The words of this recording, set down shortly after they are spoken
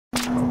Hey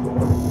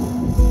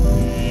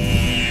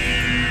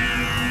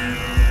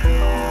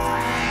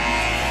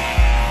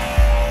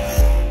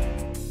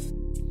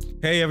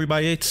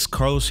everybody, it's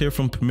Carlos here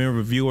from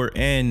PremierReviewer,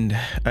 and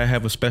I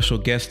have a special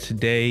guest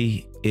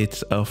today.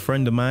 It's a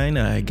friend of mine.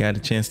 I got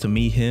a chance to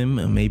meet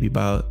him maybe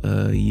about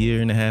a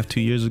year and a half, 2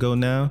 years ago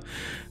now.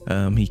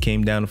 He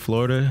came down to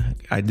Florida.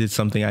 I did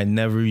something I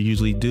never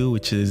usually do,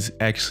 which is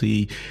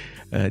actually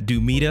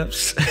do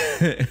meetups.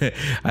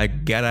 I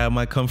got out of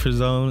my comfort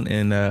zone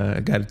and I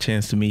got a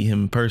chance to meet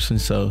him in person.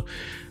 So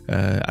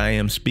I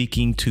am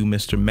speaking to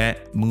Mr.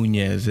 Matt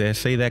Moniz. Did I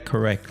say that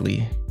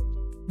correctly?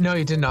 No,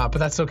 you did not, but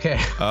that's okay.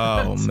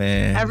 Oh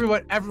man.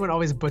 Everyone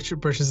always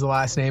butchers the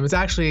last name. It's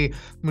actually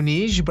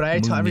Moniz, but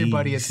I tell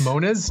everybody it's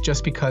Moniz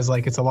just because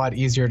like it's a lot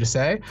easier to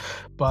say.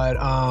 But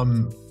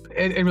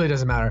it really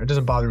doesn't matter. It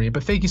doesn't bother me.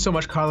 But thank you so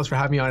much, Carlos, for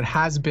having me on. It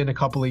has been a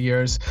couple of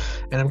years,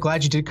 and I'm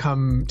glad you did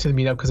come to the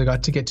meetup because I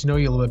got to get to know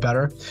you a little bit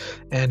better.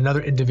 And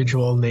another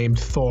individual named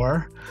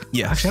Thor.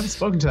 Yeah. Actually, I haven't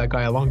spoken to that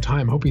guy a long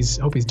time. Hope he's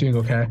doing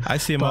okay. I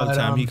see him all the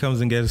time. He comes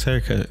and gets his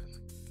haircut.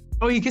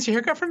 Oh, he gets your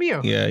haircut from you?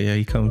 Yeah,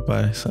 he comes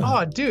by. So.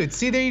 Oh, dude,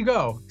 see, there you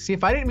go. See,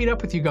 if I didn't meet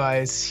up with you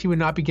guys, he would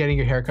not be getting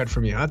your haircut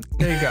from you.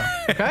 There you go.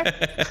 Okay.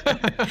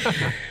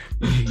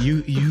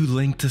 you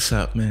linked us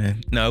up,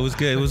 man. No, it was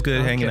good. It was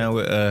good hanging out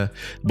with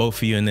both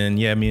of you, and then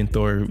me and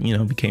Thor,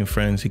 became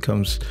friends. He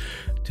comes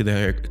to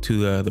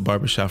the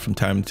barbershop from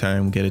time to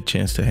time, get a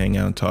chance to hang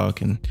out and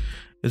talk, and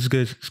it's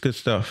good. It's good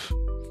stuff.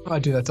 Oh,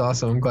 dude, that's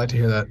awesome. I'm glad to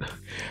hear that.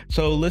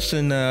 So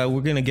listen, we're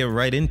gonna get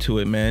right into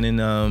it, man,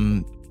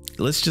 and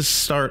let's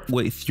just start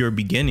with your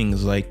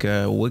beginnings. Like,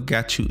 what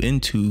got you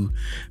into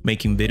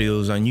making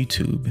videos on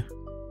YouTube?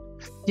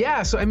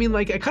 Yeah, so I mean,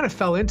 like, I kind of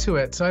fell into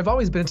it. So I've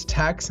always been into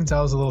tech since I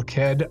was a little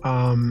kid,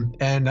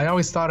 and I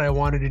always thought I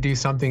wanted to do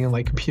something in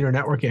like computer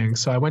networking.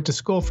 So I went to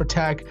school for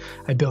tech.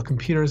 I built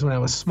computers when I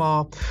was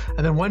small,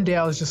 and then one day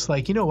I was just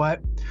like, you know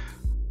what?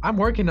 I'm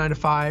working 9 to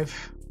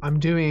 5. I'm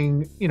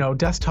doing,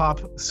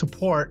 desktop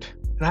support.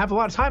 And I have a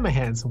lot of time on my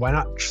hands. Why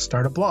not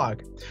start a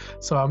blog?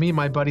 So me and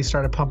my buddy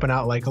started pumping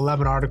out like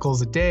 11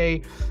 articles a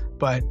day,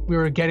 but we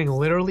were getting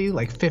literally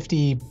like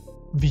 50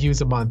 views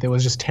a month. It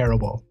was just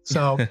terrible.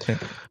 So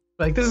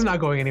like, this is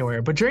not going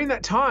anywhere. But during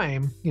that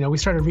time, we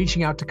started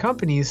reaching out to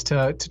companies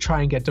to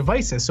try and get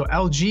devices. So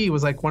LG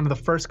was like one of the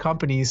first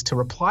companies to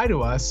reply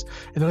to us.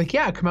 And they're like,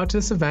 yeah, come out to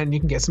this event and you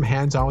can get some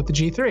hands-on with the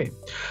G3.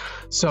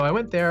 So I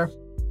went there,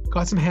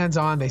 got some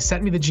hands-on. They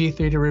sent me the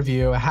G3 to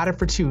review. I had it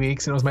for 2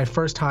 weeks, and it was my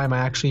first time I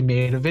actually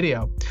made a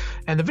video.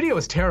 And the video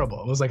was terrible.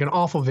 It was like an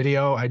awful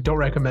video. I don't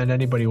recommend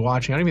anybody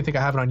watching. I don't even think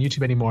I have it on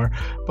YouTube anymore.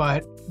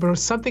 But it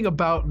was something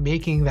about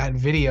making that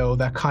video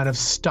that kind of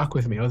stuck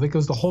with me. I think it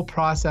was the whole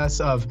process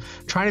of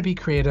trying to be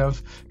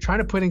creative, trying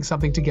to putting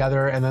something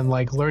together, and then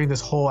like learning this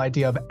whole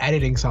idea of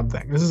editing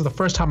something. This is the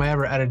first time I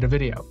ever edited a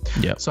video.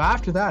 Yeah. So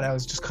after that, I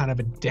was just kind of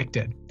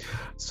addicted.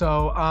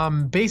 So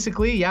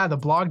basically, the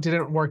blog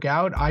didn't work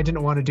out. I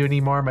didn't want to do it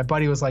anymore. My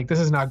buddy was like, this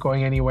is not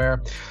going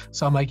anywhere.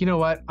 So I'm like, you know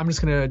what? I'm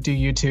just going to do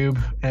YouTube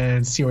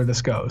and see where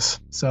this goes.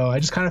 So I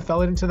just kind of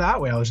fell into that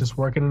way. I was just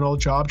working an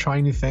old job,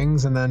 trying new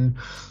things. And then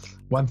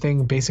one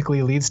thing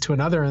basically leads to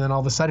another. And then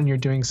all of a sudden you're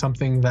doing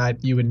something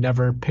that you would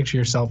never picture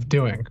yourself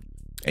doing.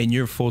 And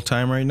you're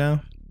full-time right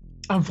now?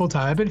 I'm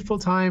full-time. I've been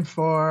full-time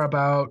for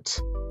about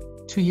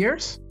 2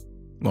 years.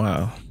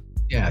 Wow.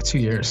 Yeah, 2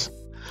 years.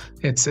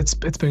 It's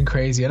been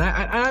crazy, and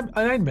I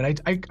admit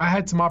I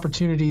had some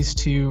opportunities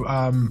to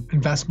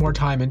invest more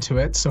time into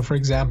it. So for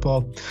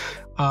example,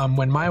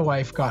 when my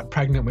wife got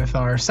pregnant with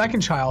our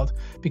second child,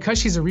 because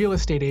she's a real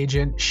estate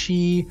agent,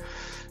 she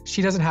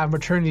doesn't have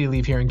maternity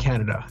leave here in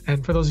Canada.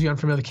 And for those of you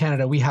unfamiliar with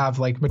Canada, we have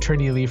like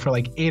maternity leave for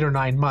like 8 or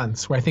 9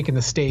 months, where I think in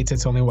the States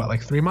it's only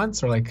like 3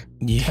 months or like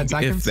 10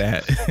 seconds. If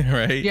that,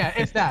 right? Yeah,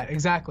 if that,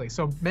 exactly.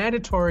 So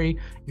mandatory,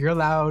 you're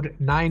allowed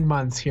 9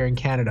 months here in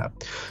Canada.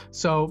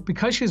 So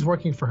because she's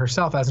working for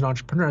herself as an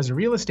entrepreneur, as a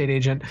real estate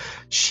agent,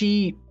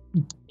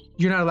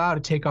 you're not allowed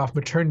to take off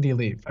maternity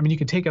leave. I mean, you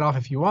can take it off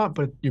if you want,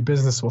 but your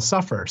business will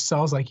suffer. So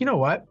I was like, you know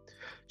what?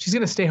 She's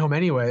going to stay home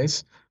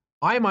anyways.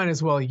 I might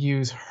as well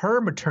use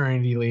her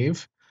maternity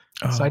leave.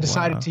 So I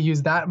decided to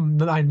use that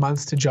 9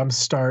 months to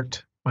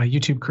jumpstart my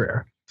YouTube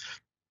career.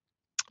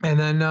 And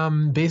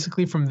then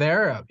basically from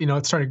there,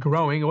 it started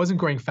growing. It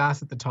wasn't growing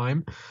fast at the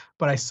time,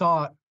 but I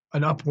saw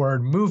an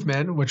upward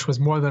movement, which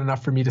was more than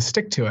enough for me to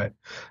stick to it.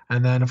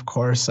 And then, of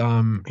course,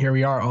 here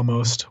we are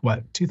almost,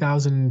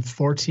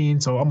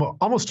 2014. So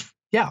almost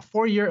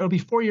 4 years. It'll be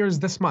 4 years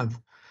this month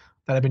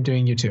that I've been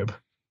doing YouTube.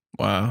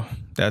 Wow.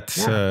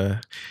 That's...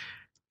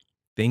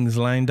 things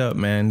lined up,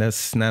 man.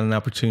 That's not an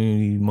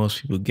opportunity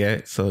most people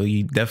get. So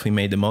you definitely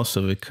made the most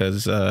of it,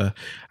 because I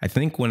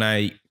think when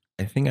I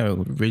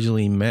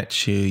originally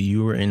met you,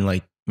 you were in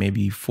like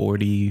maybe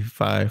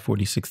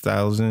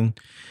 46,000.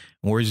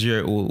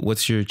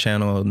 What's your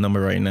channel number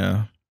right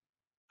now?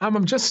 I'm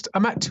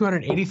at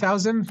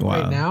 280,000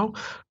 right now.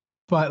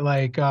 But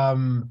like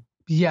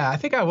Yeah, I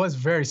think I was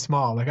very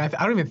small. Like I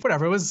don't even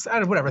whatever. It was I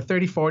don't whatever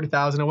 30,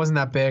 40,000. It wasn't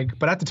that big.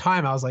 But at the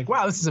time I was like,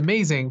 wow, this is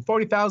amazing.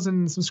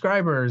 40,000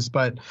 subscribers.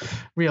 But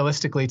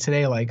realistically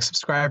today, like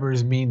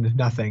subscribers mean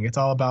nothing. It's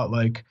all about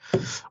like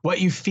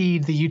what you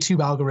feed the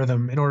YouTube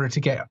algorithm in order to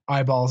get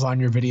eyeballs on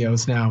your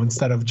videos now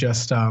instead of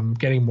just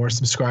getting more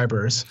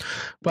subscribers.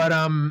 But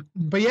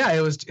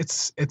yeah,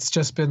 it's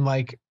just been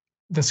like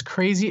this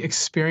crazy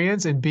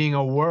experience in being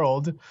a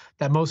world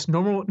that most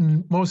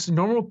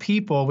normal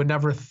people would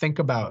never think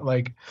about.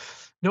 Like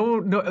no,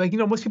 like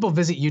most people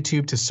visit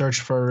YouTube to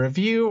search for a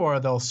review or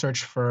they'll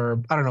search for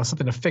I don't know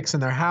something to fix in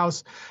their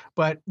house,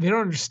 but they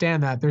don't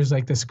understand that there's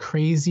like this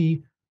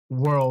crazy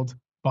world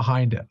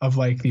behind it of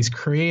like these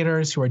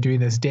creators who are doing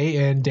this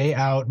day in day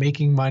out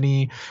making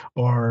money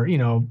or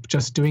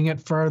just doing it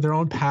for their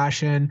own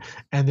passion,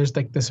 and there's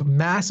like this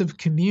massive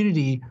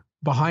community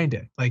behind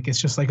it. Like it's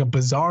just like a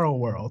bizarro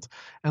world.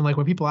 And like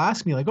when people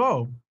ask me like,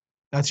 "Oh,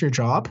 that's your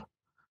job?"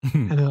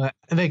 and then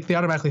they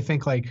automatically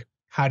think like,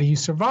 "How do you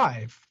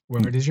survive?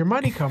 Where does your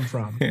money come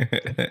from?"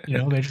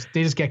 They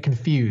just get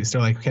confused.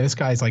 They're like, "Okay, this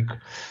guy's like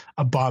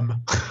a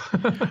bum."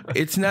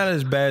 It's not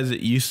as bad as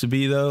it used to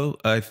be, though.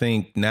 I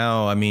think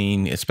now, I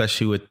mean,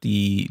 especially with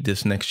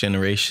this next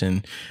generation,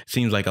 it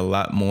seems like a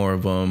lot more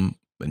of them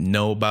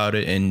know about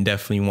it and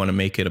definitely want to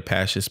make it a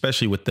passion,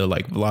 especially with the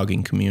like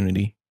vlogging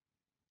community.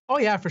 Oh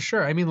yeah, for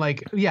sure. I mean,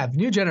 like, yeah, the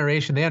new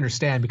generation, they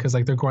understand because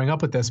like they're growing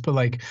up with this, but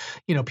like,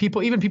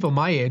 even people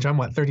my age, I'm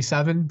what,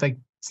 37, like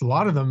a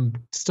lot of them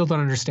still don't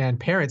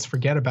understand. Parents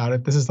forget about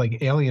it. This is like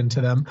alien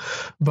to them.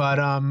 But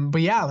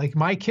yeah, like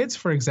my kids,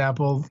 for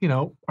example,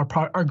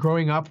 are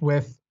growing up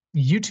with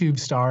YouTube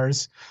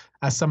stars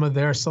as some of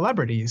their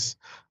celebrities,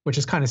 which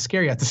is kind of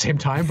scary at the same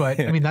time. But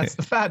I mean, that's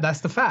the fact.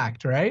 That's the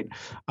fact, right?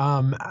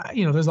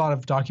 There's a lot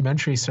of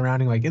documentaries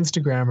surrounding like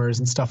Instagrammers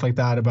and stuff like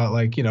that about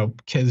like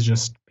kids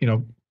just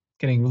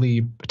getting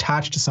really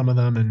attached to some of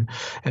them,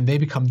 and they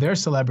become their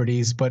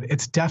celebrities. But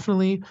it's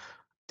definitely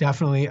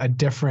a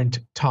different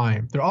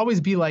time. There'll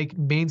always be like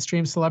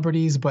mainstream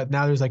celebrities, but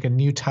now there's like a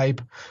new type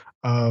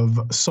of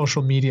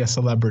social media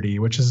celebrity,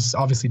 which is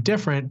obviously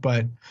different,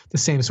 but the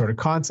same sort of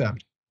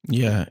concept.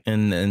 Yeah,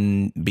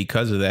 and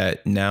because of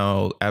that,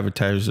 now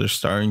advertisers are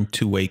starting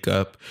to wake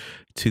up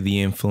to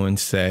the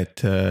influence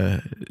that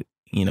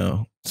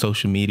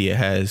social media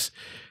has,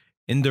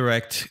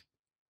 indirect,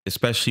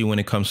 especially when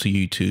it comes to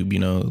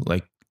YouTube.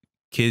 Like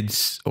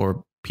kids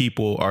or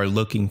people are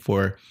looking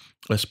for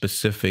a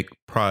specific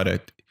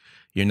product.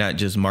 You're not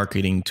just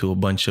marketing to a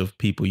bunch of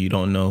people you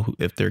don't know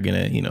if they're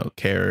gonna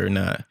care or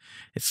not.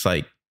 It's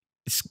like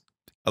it's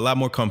a lot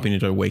more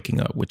companies are waking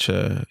up, which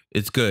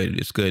it's good.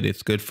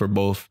 It's good for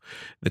both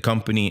the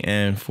company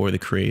and for the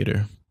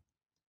creator.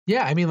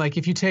 Yeah, I mean, like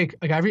if you take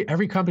like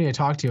every company I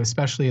talk to,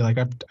 especially like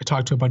I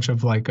talked to a bunch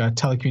of like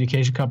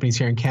telecommunication companies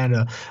here in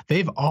Canada,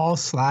 they've all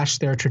slashed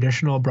their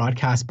traditional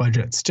broadcast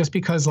budgets just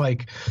because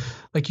like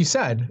you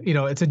said,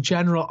 it's a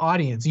general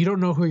audience. You don't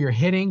know who you're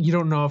hitting. You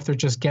don't know if they're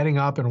just getting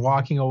up and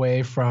walking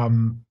away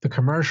from the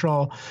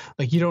commercial.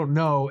 Like you don't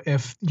know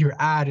if your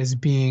ad is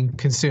being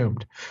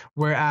consumed.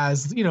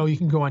 Whereas, you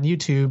can go on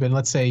YouTube and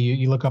let's say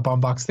you look up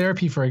Unbox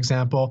Therapy, for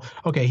example.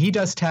 Okay, he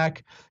does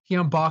tech. He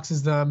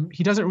unboxes them.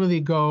 He doesn't really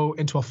go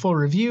into a full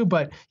review,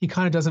 but he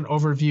kind of does an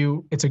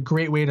overview. It's a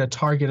great way to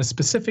target a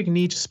specific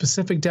niche,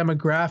 specific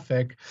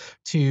demographic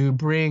to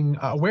bring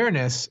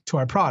awareness to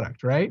our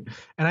product, right?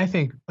 And I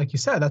think, like you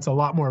said, that's a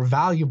lot more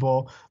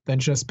valuable than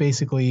just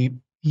basically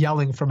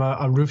yelling from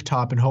a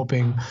rooftop and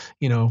hoping,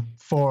 4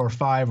 or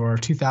 5 or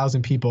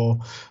 2,000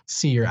 people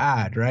see your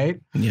ad, right?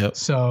 Yep.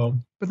 So,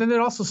 but then it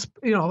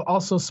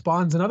also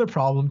spawns another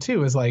problem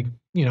too, is like,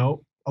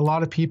 a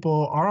lot of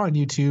people are on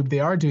YouTube. They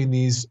are doing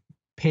these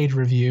paid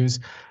reviews.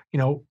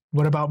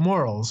 What about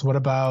morals? What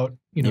about,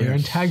 your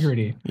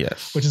integrity?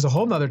 Yes. Which is a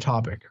whole nother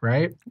topic,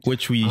 right?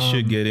 Which we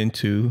should get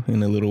into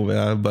in a little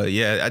while. But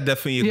yeah, I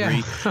definitely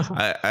agree.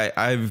 Yeah.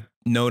 I've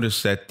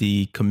noticed that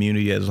the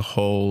community as a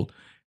whole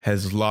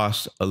has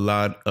lost a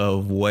lot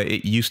of what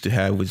it used to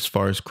have as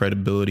far as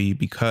credibility,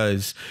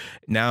 because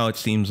now it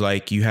seems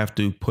like you have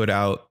to put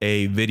out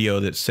a video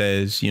that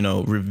says,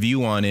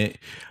 review on it,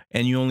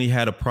 and you only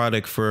had a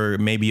product for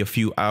maybe a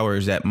few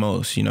hours at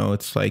most.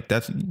 It's like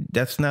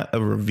that's not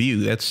a review.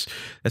 That's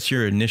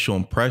your initial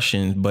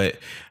impression. But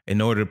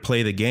in order to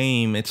play the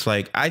game, it's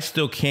like I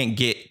still can't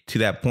get to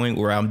that point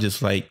where I'm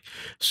just like,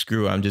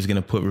 screw it, I'm just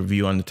gonna put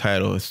review on the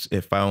title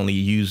if I only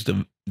use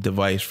the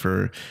device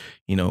for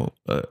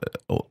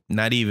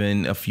not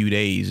even a few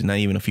days, not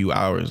even a few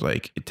hours.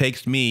 Like it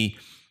takes me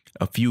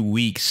a few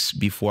weeks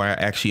before I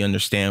actually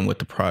understand what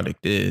the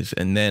product is,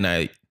 and then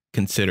I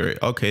consider it,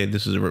 okay,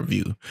 this is a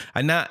review.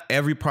 And not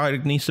every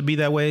product needs to be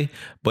that way,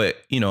 but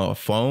a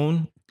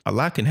phone, a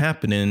lot can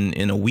happen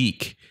in a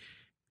week,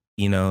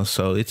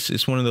 so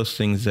it's one of those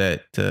things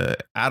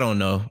that I don't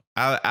know.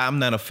 I'm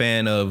not a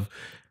fan of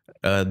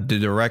the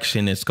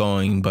direction it's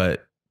going,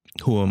 but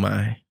who am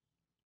I?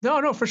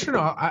 No, for sure.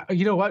 No,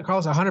 you know what,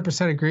 Carlos, I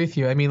 100% agree with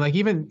you. I mean, like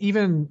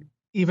even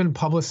even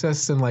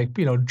publicists and like,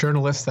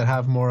 journalists that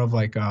have more of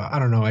like, I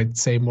don't know, I'd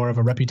say more of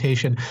a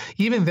reputation,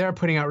 even they're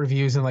putting out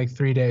reviews in like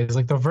 3 days.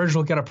 Like The Verge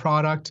will get a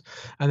product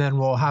and then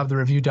we'll have the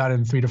review done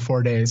in 3 to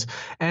 4 days.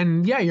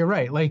 And yeah, you're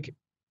right. Like,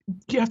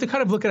 you have to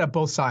kind of look at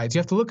both sides. You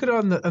have to look at it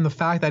on the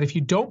fact that if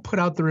you don't put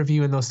out the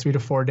review in those 3 to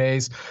 4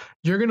 days,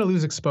 you're going to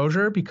lose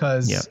exposure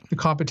because the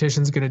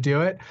competition's going to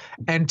do it.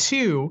 And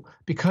two,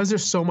 because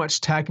there's so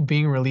much tech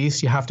being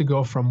released, you have to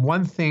go from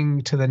one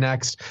thing to the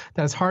next.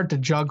 That's hard to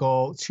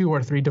juggle 2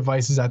 or 3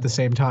 devices at the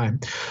same time.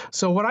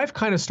 So what I've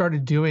kind of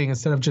started doing,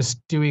 instead of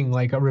just doing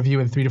like a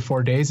review in 3 to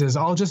 4 days, is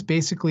I'll just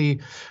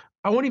basically,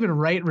 I won't even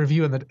write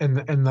review in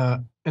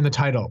the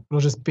title. It'll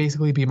just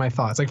basically be my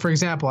thoughts. Like, for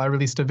example, I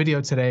released a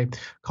video today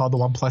called the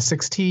OnePlus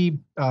 6T,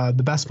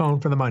 the best phone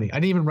for the money. I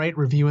didn't even write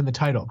review in the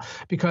title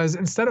because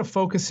instead of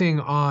focusing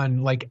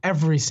on like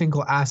every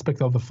single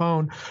aspect of the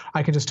phone,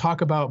 I can just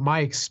talk about my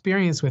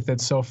experience with it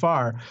so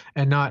far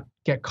and not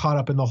get caught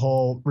up in the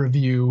whole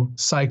review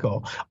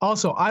cycle.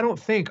 Also, I don't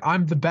think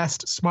I'm the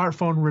best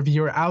smartphone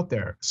reviewer out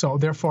there. So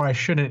therefore I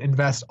shouldn't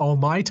invest all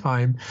my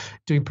time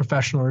doing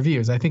professional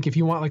reviews. I think if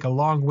you want like a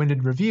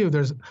long-winded review,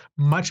 there's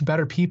much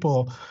better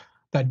people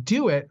that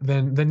do it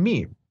than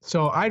me.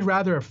 So I'd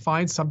rather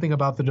find something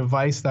about the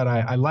device that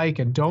I like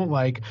and don't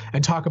like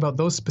and talk about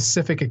those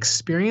specific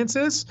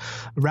experiences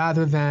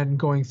rather than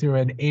going through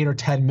an 8 or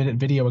 10 minute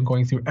video and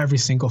going through every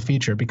single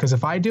feature. Because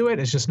if I do it,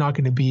 it's just not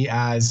going to be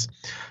as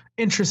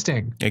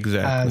interesting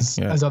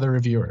as other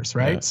reviewers,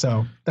 right? Yeah.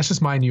 So that's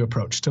just my new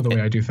approach to the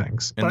way I do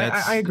things. And but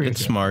I agree.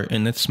 It's smart,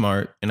 and it's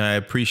smart, and I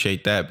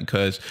appreciate that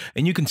because,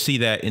 and you can see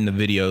that in the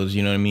videos.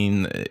 You know what I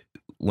mean?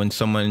 When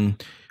someone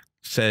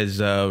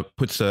says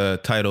puts a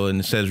title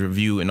and it says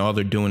review, and all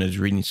they're doing is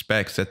reading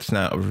specs, that's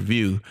not a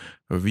review.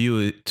 A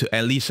review, to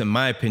at least in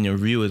my opinion,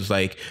 review is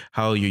like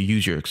how your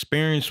user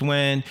experience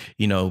went.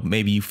 You know,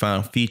 maybe you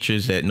found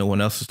features that no one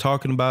else is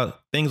talking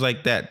about, things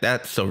like that.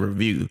 That's a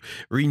review.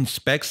 Reading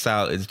specs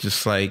out is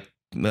just like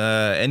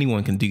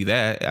anyone can do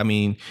that. I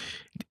mean,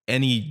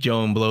 any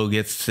Joe and Blow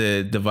gets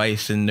a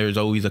device and there's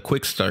always a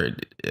quick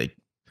start. Like,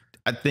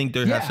 I think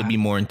there has to be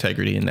more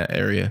integrity in that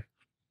area.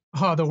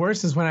 Oh, the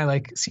worst is when I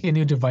like see a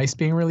new device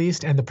being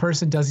released and the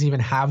person doesn't even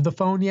have the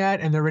phone yet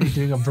and they're already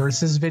doing a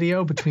versus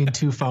video between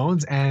 2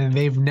 phones and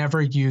they've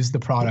never used the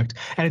product.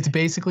 And it's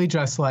basically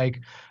just like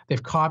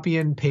they've copy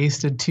and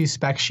pasted 2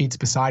 spec sheets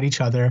beside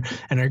each other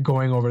and are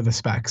going over the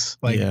specs.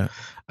 Like,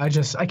 I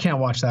can't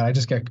watch that. I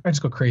just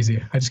go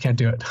crazy. I just can't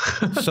do it.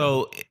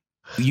 So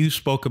you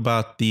spoke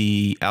about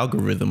the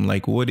algorithm.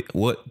 Like,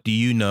 what do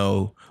you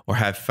know or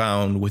have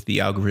found with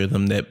the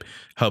algorithm that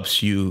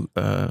helps you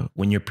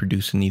when you're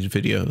producing these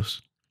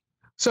videos?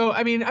 So,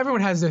 I mean,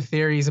 everyone has their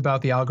theories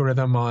about the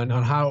algorithm on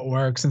how it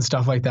works and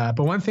stuff like that.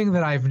 But one thing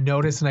that I've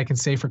noticed and I can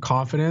say for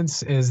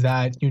confidence is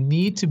that you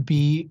need to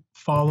be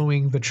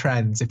following the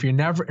trends. If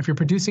you're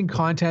producing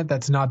content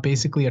that's not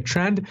basically a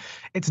trend,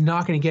 it's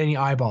not going to get any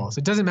eyeballs.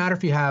 It doesn't matter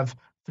if you have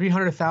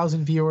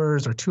 300,000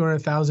 viewers or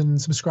 200,000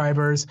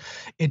 subscribers,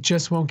 it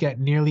just won't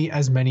get nearly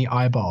as many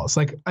eyeballs.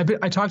 Like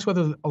I talked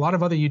to a lot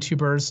of other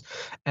YouTubers,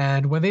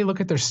 and when they look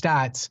at their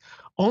stats,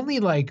 only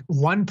like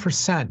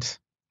 1%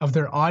 of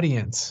their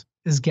audience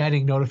is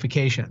getting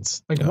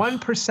notifications, like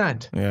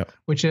 1%,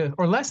 which is,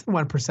 or less than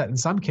 1% in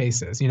some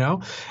cases,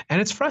 and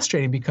it's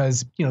frustrating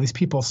because, these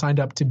people signed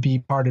up to be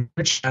part of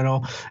the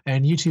channel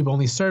and YouTube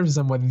only serves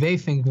them what they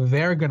think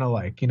they're going to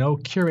like,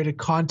 curated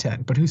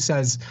content. But who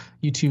says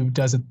YouTube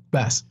does it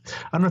best?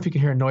 I don't know if you can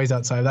hear a noise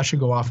outside. That should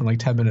go off in like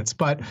 10 minutes,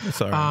 but,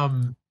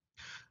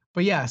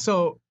 but yeah,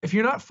 so if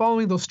you're not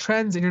following those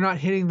trends and you're not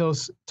hitting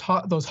those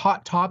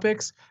hot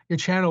topics, your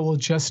channel will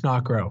just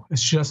not grow.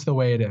 It's just the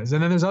way it is.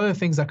 And then there's other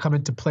things that come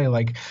into play,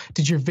 like,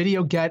 did your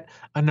video get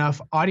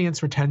enough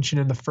audience retention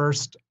in the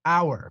first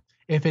hour?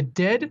 If it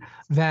did,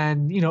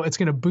 then, it's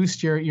going to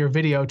boost your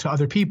video to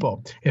other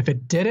people. If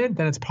it didn't,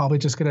 then it's probably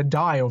just going to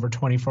die over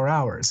 24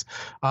 hours.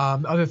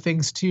 Other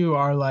things too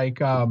are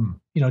like,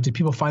 did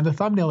people find the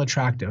thumbnail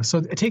attractive? So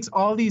it takes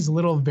all these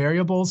little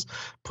variables,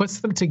 puts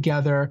them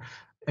together,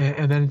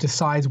 and then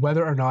decides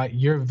whether or not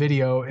your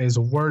video is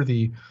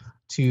worthy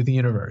to the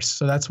universe.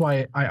 So that's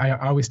why I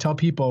always tell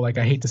people, like,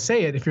 I hate to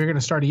say it, if you're going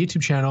to start a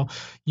YouTube channel,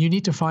 you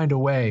need to find a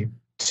way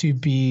to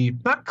be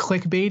not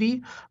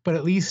clickbaity, but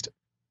at least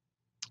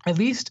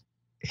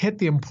hit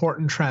the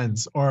important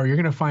trends, or you're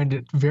going to find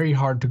it very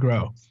hard to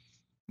grow.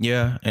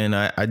 Yeah, and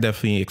I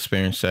definitely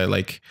experienced that.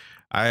 Like,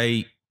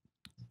 I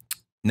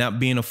not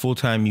being a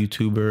full-time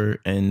YouTuber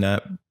and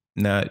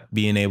not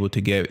being able to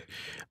get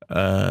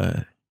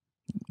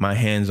my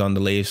hands on the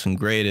latest and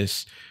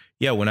greatest.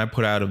 Yeah, when I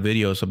put out a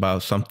videos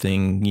about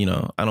something,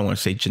 I don't want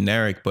to say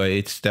generic, but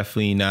it's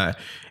definitely not,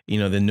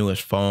 the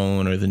newest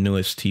phone or the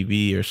newest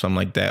TV or something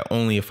like that.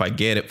 Only if I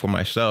get it for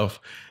myself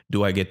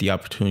do I get the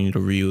opportunity to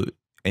review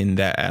in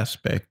that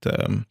aspect.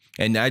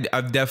 And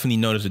I've definitely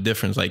noticed a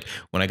difference. Like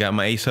when I got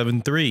my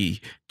A7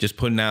 III, just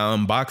putting out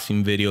an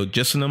unboxing video,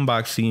 just an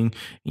unboxing,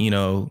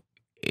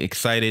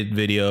 excited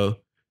video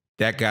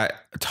that got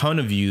a ton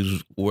of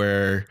views,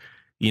 where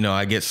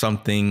I get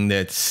something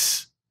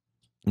that's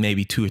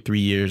maybe 2 or 3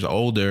 years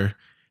older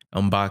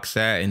unbox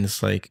that, and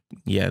it's like,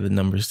 yeah, the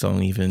numbers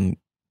don't even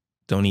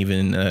don't Oh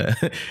even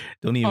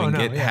no,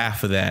 get yeah,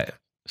 half of that.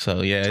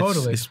 So yeah,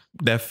 totally. it's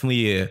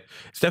definitely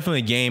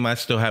a game I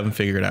still haven't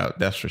figured out.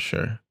 That's for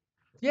sure.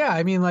 Yeah,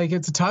 I mean, like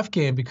it's a tough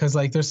game because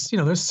like there's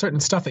certain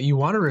stuff that you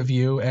want to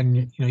review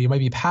and you might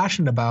be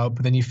passionate about,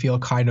 but then you feel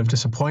kind of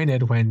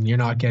disappointed when you're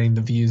not getting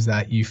the views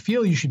that you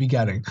feel you should be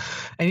getting,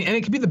 and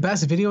it could be the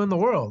best video in the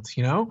world,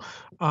 you know.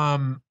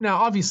 Now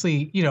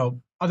obviously,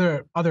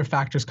 other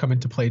factors come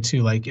into play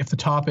too. Like if the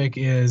topic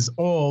is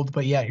old,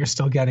 but yet you're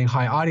still getting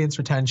high audience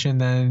retention,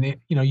 then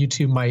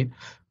YouTube might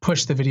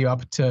push the video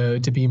up to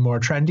be more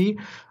trendy,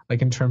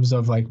 like in terms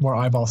of like more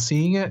eyeballs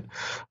seeing it.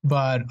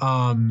 But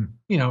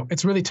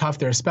it's really tough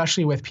there,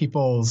 especially with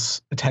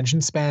people's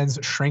attention spans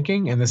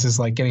shrinking, and this is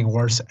like getting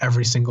worse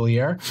every single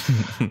year.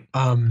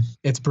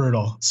 It's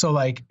brutal. So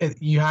like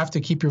you have to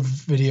keep your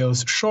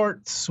videos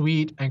short,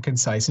 sweet, and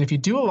concise. And if you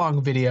do a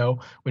long video,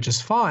 which is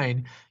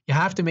fine, you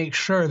have to make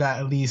sure that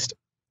at least,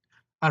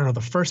 I don't know,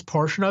 the first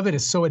portion of it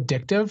is so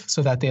addictive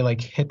so that they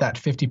like hit that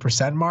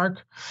 50%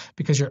 mark,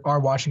 because you are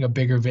watching a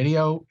bigger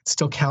video. It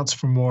still counts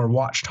for more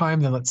watch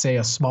time than, let's say,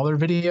 a smaller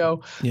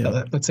video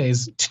that, let's say,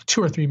 is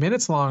 2 or 3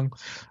 minutes long.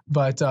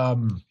 But,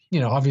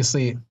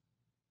 obviously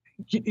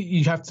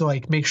you have to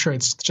like make sure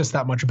it's just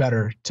that much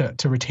better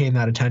to retain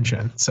that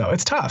attention. So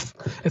it's tough.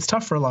 It's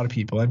tough for a lot of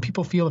people, and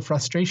people feel the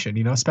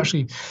frustration,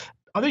 especially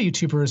other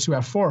YouTubers who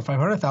have 400,000 or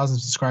 500,000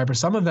 subscribers.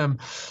 Some of them,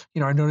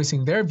 are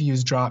noticing their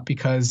views drop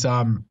because,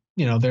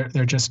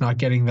 they're just not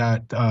getting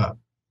that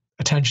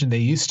attention they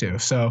used to.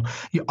 So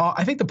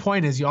I think the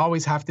point is you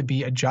always have to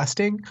be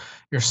adjusting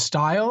your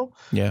style.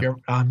 Yeah.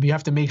 You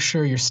have to make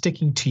sure you're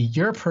sticking to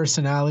your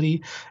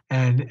personality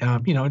and,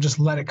 just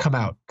let it come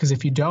out. Because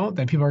if you don't,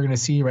 then people are going to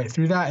see right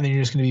through that. And then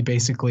you're just going to be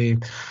basically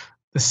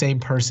the same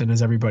person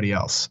as everybody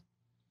else.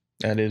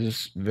 That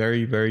is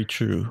very, very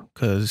true.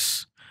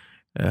 Because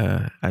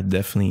I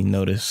definitely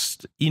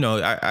noticed,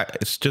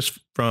 it's just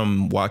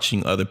from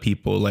watching other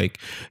people, like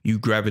you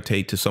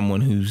gravitate to someone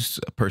whose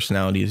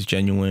personality is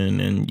genuine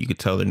and you could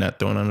tell they're not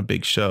throwing on a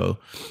big show.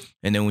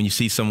 And then when you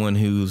see someone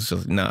who's,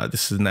 nah,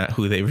 this is not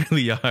who they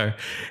really are,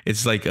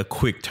 it's like a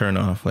quick turn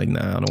off. Like,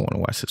 nah, I don't want to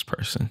watch this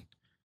person.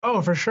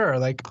 Oh, for sure.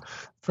 Like,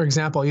 for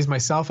example, I'll use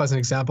myself as an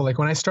example. Like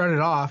when I started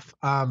off,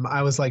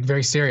 I was like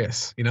very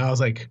serious. I was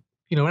like,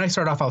 when I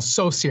started off, I was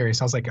so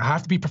serious. I was like, I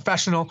have to be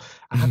professional.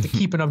 I have to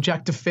keep an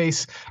objective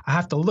face. I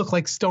have to look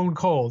like stone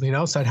cold,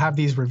 So I'd have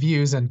these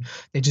reviews and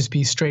they'd just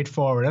be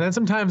straightforward. And then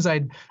sometimes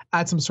I'd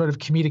add some sort of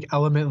comedic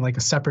element in like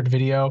a separate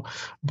video,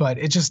 but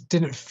it just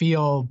didn't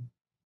feel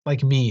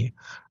like me,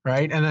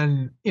 right? And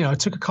then, it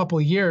took a couple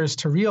of years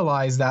to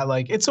realize that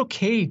like it's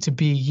okay to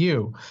be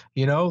you,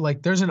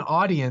 like there's an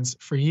audience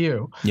for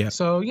you. Yeah.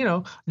 So,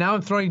 now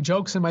I'm throwing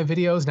jokes in my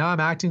videos. Now I'm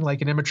acting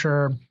like an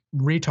immature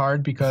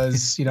retard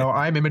because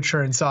I'm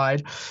immature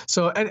inside.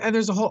 So and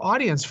there's a whole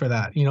audience for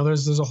that.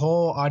 There's a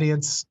whole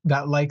audience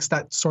that likes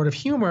that sort of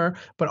humor,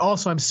 but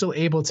also I'm still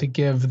able to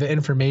give the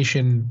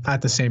information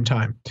at the same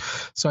time.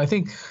 So I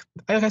think,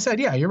 like I said,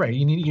 yeah, you're right.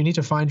 You need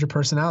to find your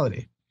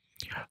personality.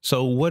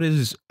 So what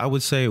is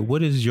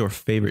your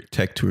favorite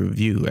tech to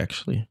review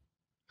actually?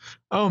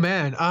 Oh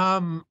man.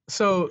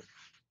 So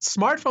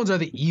smartphones are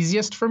the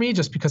easiest for me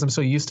just because I'm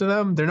so used to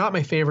them. They're not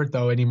my favorite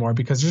though anymore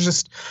because there's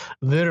just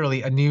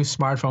literally a new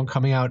smartphone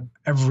coming out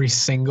every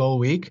single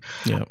week.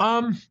 Yeah.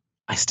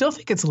 I still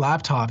think it's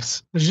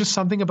laptops. There's just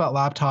something about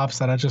laptops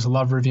that I just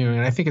love reviewing.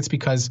 And I think it's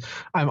because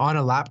I'm on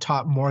a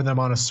laptop more than I'm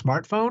on a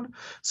smartphone.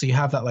 So you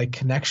have that like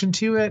connection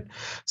to it.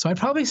 So I'd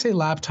probably say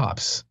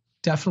laptops.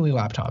 Definitely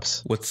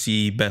laptops. What's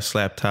the best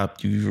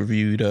laptop you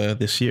reviewed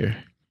this year?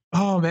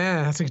 Oh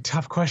man, that's a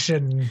tough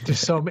question.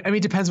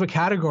 It depends what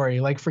category.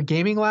 Like for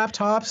gaming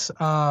laptops.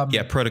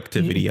 Yeah,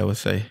 productivity, I would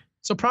say.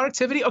 So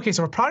productivity. Okay,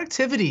 so for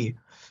productivity,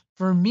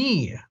 for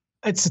me,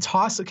 it's a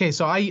toss. Okay,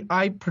 so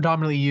I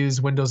predominantly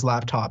use Windows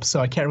laptops, so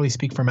I can't really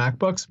speak for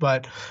MacBooks.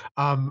 But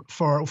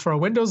for a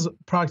Windows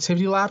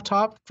productivity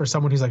laptop, for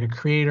someone who's like a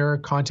creator,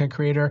 content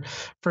creator,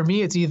 for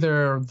me, it's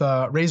either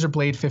the Razer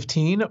Blade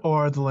 15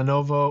 or the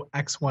Lenovo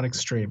X1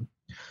 Extreme.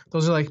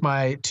 Those are like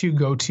my two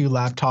go-to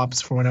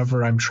laptops for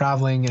whenever I'm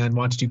traveling and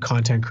want to do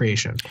content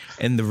creation.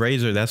 And the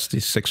Razer, that's the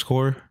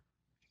 6-core?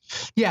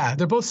 Yeah,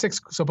 they're both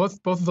 6. So both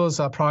of those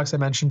products I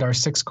mentioned are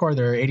 6-core.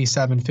 They're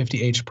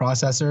 8750H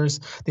processors.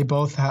 They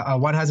both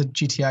one has a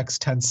GTX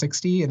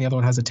 1060 and the other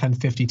one has a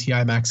 1050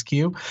 Ti Max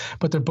Q.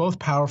 But they're both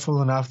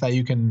powerful enough that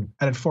you can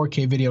edit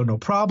 4K video no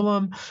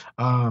problem.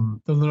 The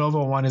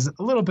Lenovo one is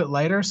a little bit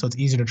lighter, so it's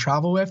easier to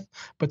travel with.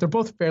 But they're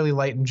both fairly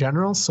light in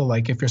general. So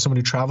like if you're someone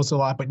who travels a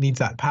lot but needs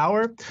that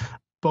power,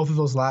 both of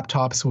those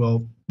laptops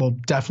will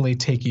definitely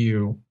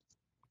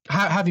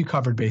have you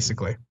covered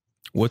basically.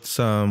 What's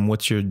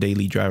your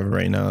daily driver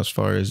right now as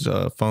far as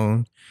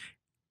phone?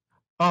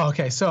 Oh,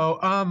 okay. So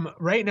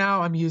right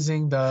now I'm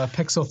using the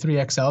Pixel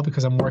 3 XL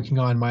because I'm working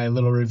on my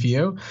little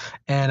review,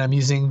 and I'm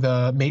using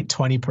the Mate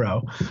 20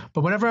 Pro.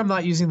 But whenever I'm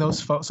not using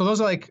those phones, so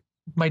those are like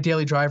my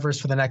daily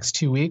drivers for the next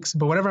 2 weeks.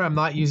 But whenever I'm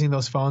not using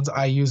those phones,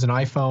 I use an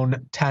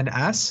iPhone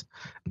XS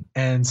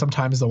and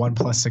sometimes the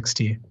OnePlus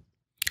 6T.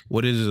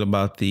 What is it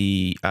about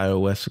the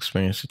iOS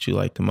experience that you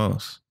like the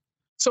most?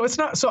 So it's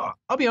not. So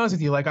I'll be honest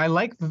with you. Like I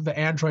like the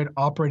Android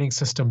operating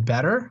system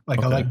better. Like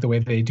I Okay. like the way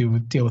they do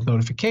deal with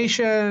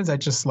notifications. I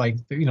just like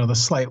the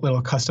slight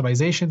little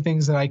customization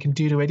things that I can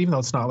do to it, even though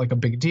it's not like a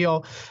big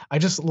deal. I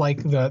just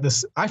like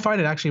this. I find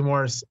it actually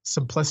more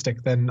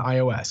simplistic than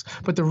iOS.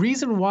 But the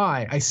reason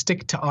why I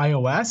stick to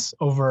iOS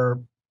over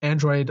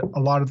Android a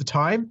lot of the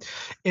time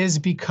is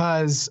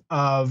because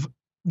of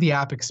the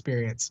app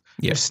experience.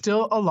 Yeah. There's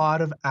still a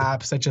lot of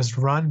apps that just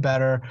run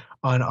better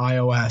on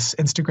iOS.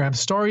 Instagram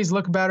stories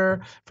look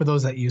better for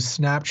those that use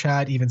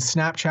Snapchat. Even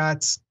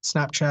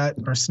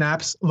Snapchat or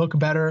Snaps look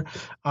better.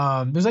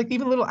 There's like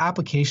even little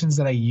applications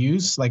that I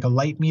use, like a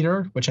light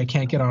meter, which I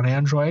can't get on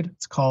Android.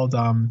 It's called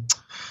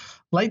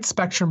Light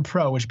Spectrum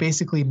Pro, which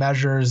basically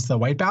measures the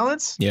white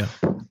balance. Yeah.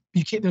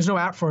 There's no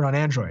app for it on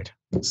Android.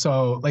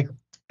 So like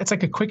it's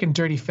like a quick and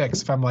dirty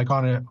fix if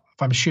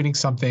I'm shooting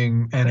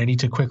something and I need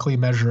to quickly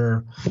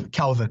measure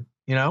Kelvin,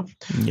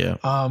 Yeah.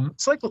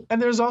 So like,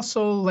 and there's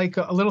also like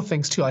little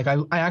things too. Like I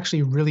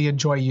actually really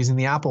enjoy using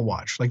the Apple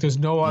Watch. Like there's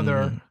no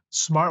other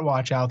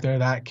smartwatch out there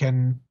that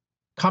can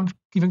come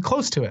even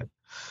close to it.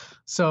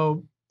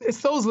 So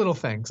it's those little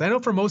things. I know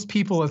for most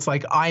people it's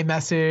like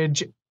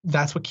iMessage.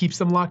 That's what keeps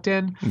them locked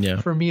in.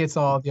 Yeah. For me, it's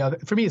all the other.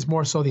 For me, it's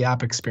more so the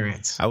app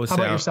experience. I would How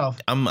say about yourself?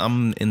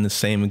 I'm in the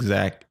same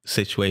exact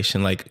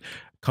situation. Like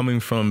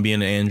coming from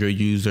being an Android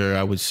user,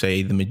 I would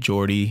say the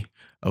majority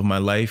of my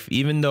life,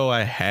 even though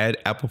I had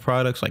Apple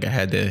products, like I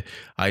had the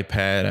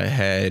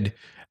iPad,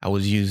 I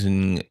was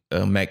using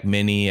a Mac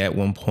Mini at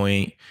one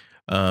point.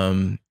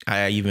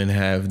 I even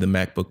have the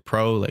MacBook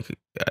Pro.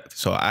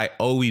 So I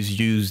always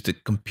used the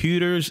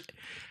computers,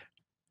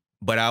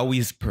 but I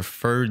always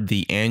preferred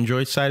the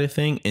Android side of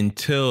thing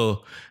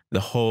until the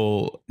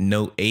whole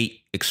Note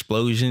 8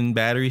 explosion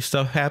battery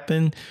stuff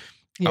happened.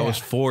 Yeah. I was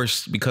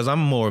forced because I'm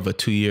more of a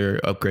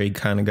 2-year upgrade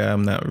kind of guy.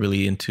 I'm not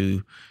really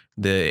into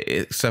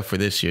except for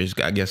this year's.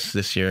 I guess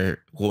next year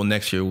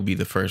will be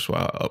the first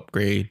while I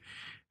upgrade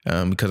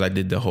because I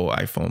did the whole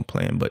iPhone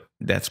plan, but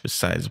that's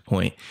besides the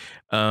point.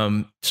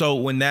 So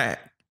when that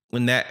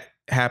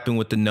happened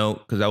with the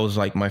Note, because that was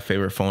like my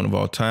favorite phone of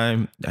all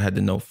time. I had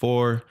the Note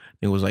 4.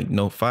 It was like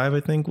Note 5, I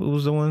think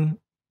was the one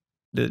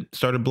that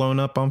started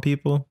blowing up on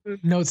people.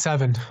 Note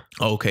 7.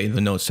 Okay,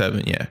 the Note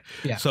 7, yeah.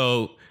 Yeah.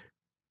 So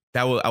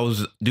I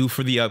was due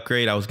for the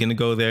upgrade. I was going to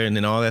go there, and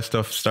then all that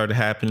stuff started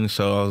happening.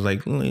 So I was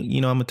like, I'm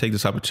going to take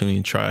this opportunity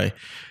and try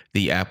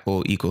the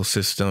Apple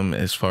ecosystem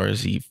as far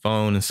as the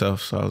phone and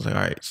stuff. So I was like,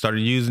 all right,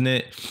 started using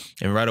it.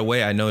 And right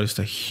away, I noticed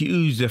a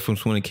huge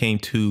difference when it came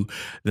to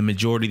the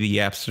majority of the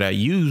apps that I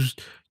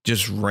used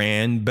just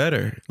ran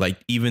better. Like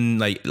even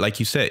like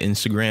you said,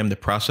 Instagram, the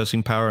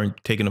processing power and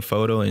taking a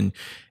photo and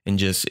it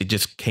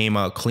just came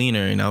out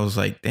cleaner. And I was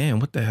like,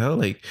 damn, what the hell?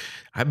 Like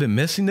I've been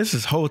missing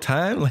this whole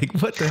time. Like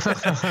what the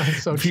hell?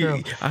 So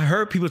true. I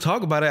heard people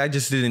talk about it. I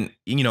just didn't,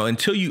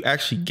 until you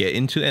actually get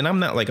into it. And I'm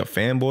not like a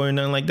fanboy or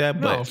nothing like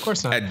that. But no, of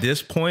course not. At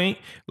this point,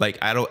 like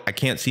I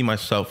can't see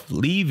myself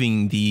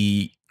leaving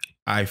the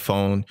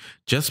iPhone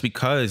just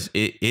because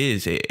it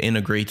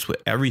integrates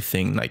with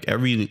everything. Like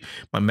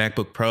my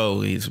MacBook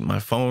Pro is my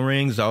phone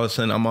rings, all of a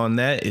sudden I'm on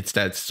that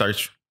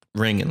starts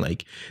ringing.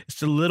 Like it's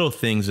the little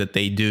things that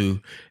they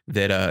do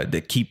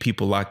that keep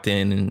people locked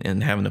in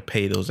and having to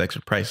pay those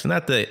extra prices.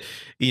 Not that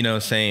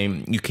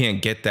saying you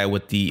can't get that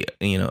with the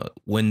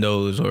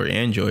Windows or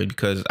Android,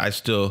 because I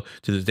still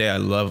to this day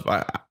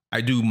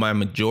I do my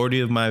majority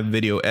of my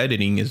video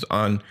editing is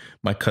on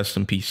my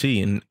custom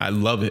PC and I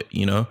love it.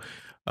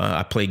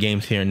 I play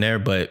games here and there,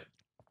 but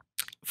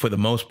for the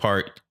most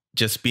part,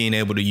 just being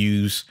able to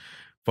use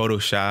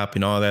Photoshop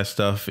and all that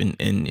stuff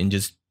and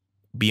just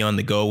be on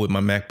the go with my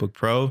MacBook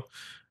Pro,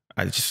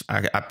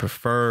 I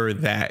prefer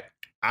that.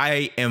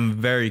 I am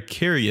very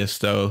curious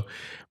though,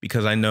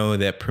 because I know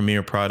that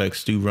Premiere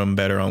products do run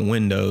better on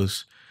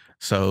Windows.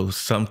 So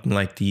something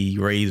like the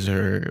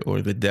Razer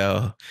or the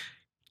Dell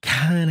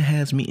kind of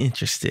has me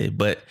interested,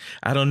 but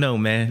I don't know,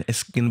 man.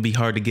 It's going to be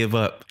hard to give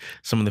up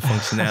some of the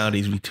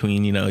functionalities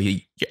between,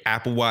 your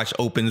Apple Watch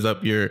opens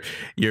up your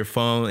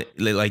phone,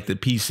 like the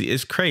PC.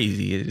 It's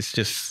crazy. It's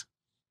just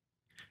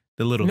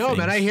the little things.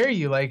 Man, I hear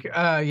you. Like,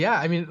 yeah,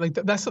 I mean, like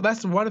that's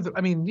one of the,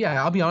 I mean,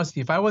 yeah, I'll be honest with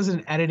you. If I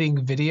wasn't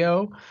editing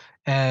video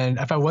and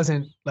if I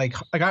wasn't like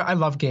I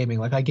love gaming,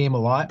 like I game a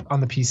lot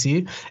on the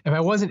PC. If I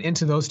wasn't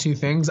into those two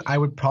things, I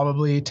would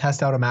probably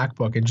test out a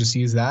MacBook and just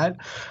use that.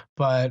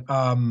 But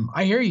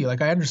I hear you.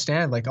 Like I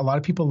understand. Like a lot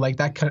of people like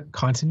that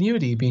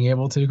continuity, being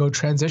able to go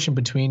transition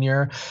between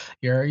your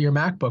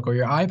MacBook or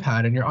your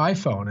iPad and your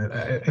iPhone.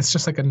 It's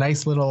just like a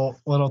nice little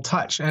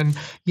touch. And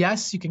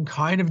yes, you can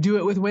kind of do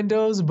it with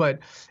Windows, but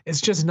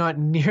it's just not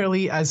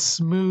nearly as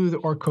smooth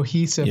or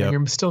cohesive. Yep. And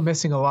you're still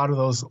missing a lot of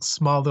those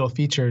small little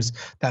features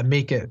that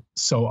make it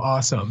so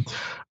awesome.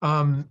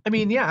 I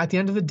mean, yeah, at the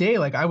end of the day,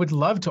 like I would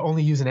love to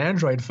only use an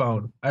Android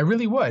phone. I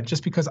really would,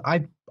 just because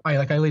I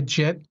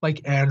legit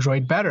like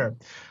Android better.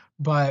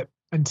 But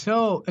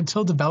until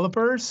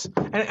developers,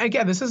 and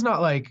again, this is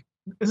not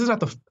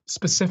the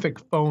specific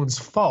phone's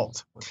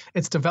fault.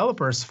 It's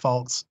developers'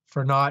 faults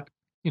for not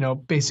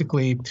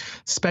basically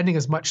spending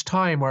as much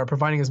time or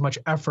providing as much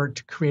effort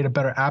to create a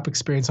better app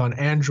experience on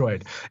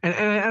Android. And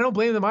I don't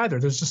blame them either.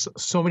 There's just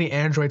so many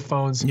Android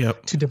phones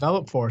to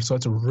develop for, so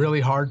it's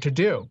really hard to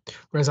do.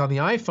 Whereas on the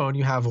iPhone,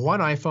 you have one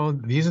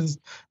iPhone. These are,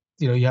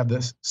 you have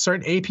this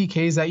certain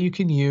APKs that you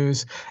can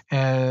use,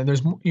 and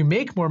you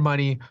make more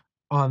money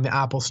on the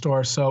Apple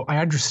Store. So I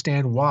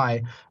understand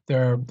why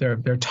their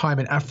time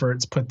and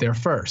efforts put there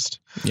first.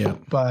 Yeah.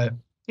 But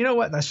you know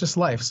what? That's just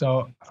life.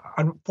 So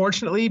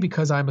unfortunately,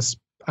 because I'm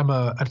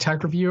a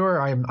tech reviewer,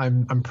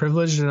 I'm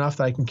privileged enough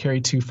that I can carry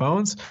two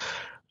phones.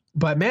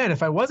 But man,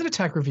 if I wasn't a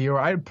tech reviewer,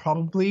 I'd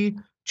probably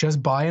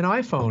just buy an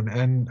iPhone.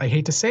 And I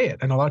hate to say it,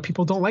 and a lot of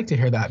people don't like to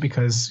hear that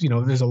because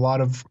there's a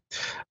lot of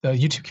the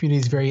YouTube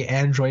community is very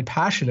Android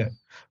passionate.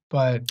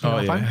 But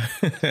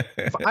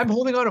if I'm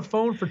holding on a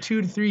phone for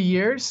 2 to 3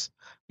 years,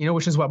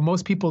 which is what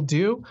most people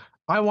do,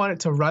 I want it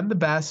to run the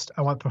best.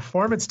 I want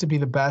performance to be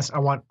the best. I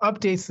want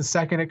updates the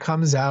second it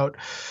comes out.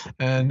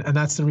 And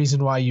that's the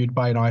reason why you'd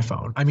buy an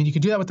iPhone. I mean, you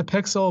could do that with the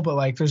Pixel, but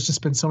like there's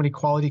just been so many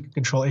quality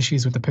control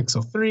issues with the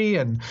Pixel 3,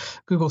 and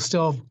Google's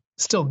still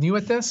new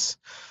at this.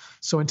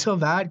 So until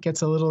that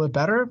gets a little bit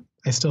better,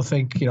 I still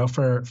think,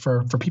 for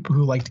people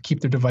who like to keep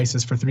their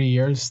devices for 3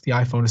 years, the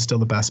iPhone is still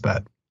the best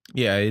bet.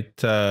 Yeah,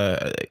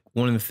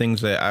 one of the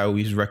things that I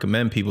always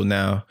recommend people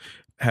now,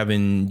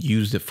 having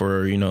used it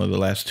for, the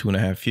last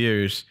 2.5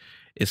 years,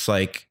 it's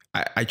like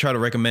I try to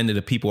recommend it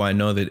to people I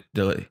know that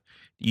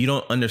you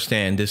don't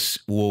understand. This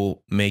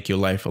will make your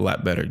life a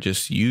lot better.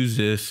 Just use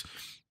this.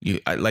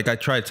 I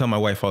try to tell my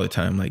wife all the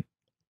time, like,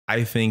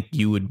 I think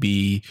you would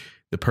be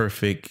the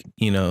perfect,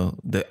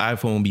 the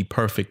iPhone would be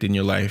perfect in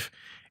your life.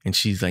 And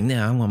she's like,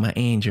 nah, I want my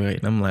Android.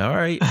 And I'm like, all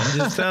right, I'm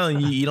just telling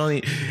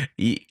you,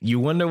 you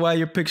wonder why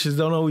your pictures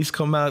don't always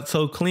come out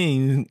so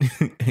clean.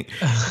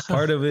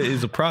 Part of it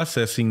is the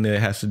processing that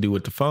has to do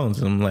with the phones.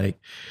 And I'm like,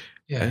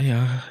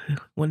 yeah,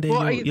 one day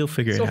you'll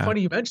figure it out. It's so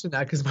funny you mentioned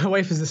that because my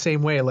wife is the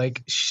same way.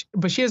 Like,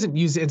 but she doesn't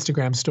use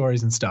Instagram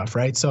stories and stuff,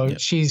 right? So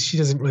she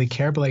doesn't really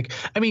care. But like,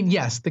 I mean,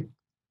 yes, the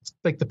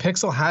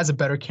Pixel has a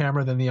better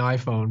camera than the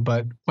iPhone,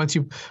 but once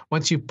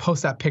you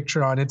post that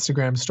picture on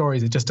Instagram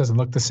stories, it just doesn't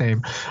look the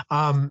same.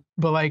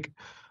 But like,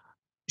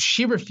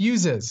 she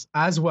refuses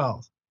as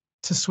well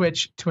to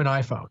switch to an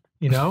iPhone.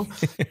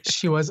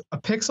 She was a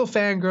Pixel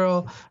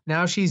fangirl.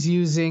 Now she's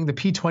using the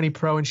P20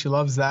 Pro and she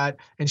loves that.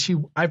 And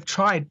I've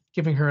tried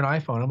giving her an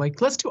iPhone. I'm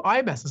like, let's do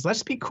iMessage.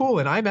 Let's be cool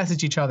and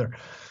iMessage each other.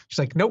 She's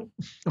like, nope.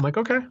 I'm like,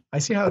 okay, I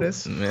see how it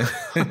is.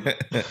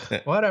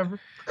 Whatever.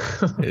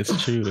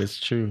 It's true. It's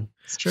true.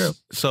 It's true.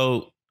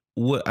 So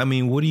what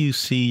do you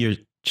see your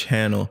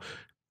channel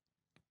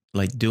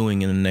like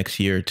doing in the next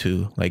year or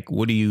two? Like,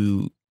 what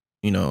do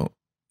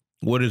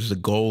what is the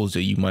goals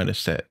that you might have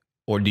set?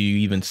 Or do you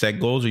even set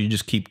goals, or you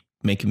just keep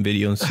making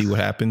videos and see what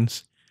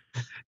happens?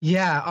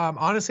 Yeah.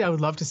 Honestly, I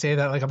would love to say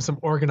that like I'm some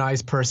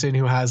organized person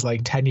who has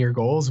like 10-year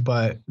goals,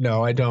 but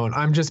no, I don't.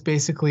 I'm just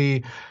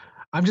basically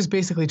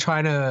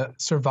trying to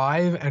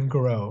survive and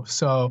grow.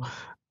 So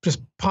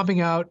just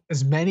pumping out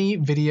as many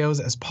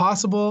videos as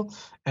possible.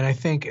 And I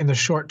think in the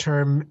short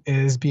term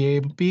is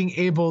being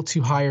able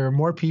to hire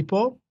more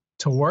people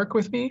to work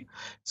with me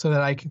so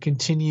that I can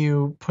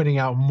continue putting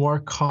out more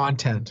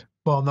content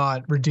while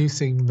not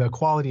reducing the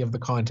quality of the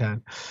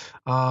content.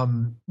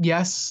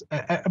 Yes,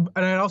 and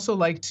I'd also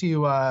like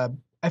to, let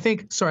me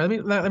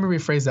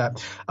rephrase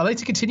that. I'd like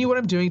to continue what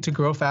I'm doing to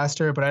grow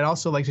faster, but I'd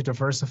also like to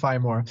diversify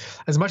more.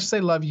 As much as I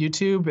love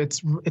YouTube,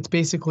 it's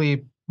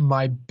basically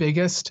my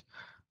biggest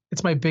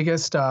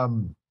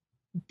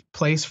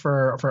place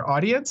for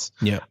audience.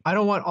 Yeah. I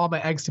don't want all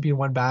my eggs to be in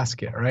one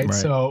basket, right?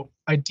 So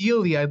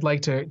ideally, I'd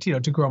like to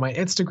grow my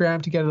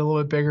Instagram to get it a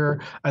little bit bigger.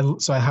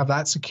 So I have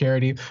that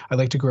security. I'd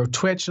like to grow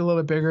Twitch a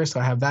little bit bigger, so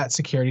I have that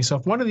security. So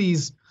if one of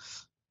these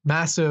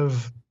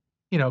massive,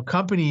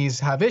 companies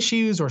have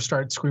issues or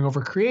start screwing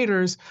over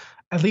creators,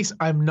 at least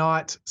I'm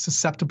not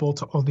susceptible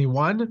to only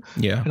one.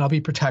 Yeah. And I'll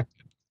be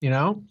protected.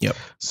 Yep.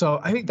 So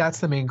I think that's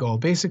the main goal.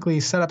 Basically,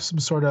 set up some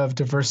sort of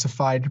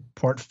diversified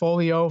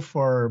portfolio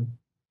for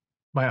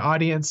my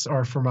audience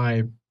or for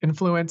my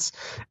influence,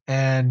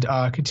 and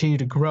continue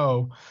to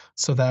grow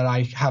so that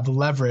I have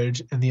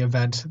leverage in the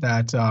event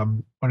that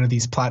one of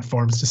these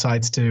platforms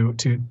decides to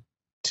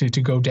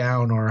go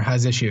down or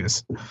has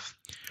issues.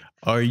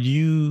 Are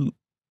you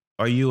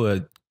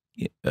a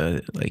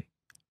like,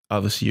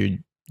 obviously you're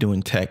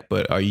doing tech,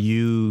 but are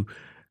you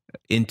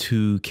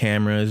into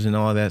cameras and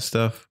all that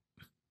stuff?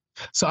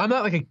 So I'm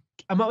not like a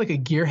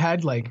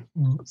gearhead. Like,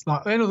 it's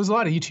not. I know there's a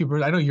lot of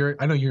YouTubers. I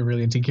know you're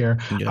really into gear,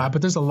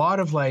 but there's a lot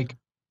of like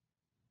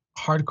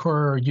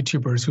hardcore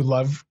YouTubers who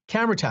love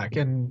camera tech,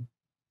 and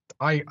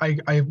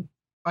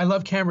I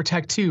love camera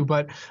tech too,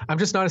 but I'm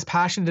just not as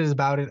passionate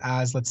about it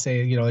as, let's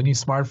say, a new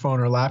smartphone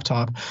or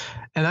laptop.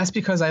 And that's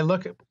because I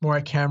look more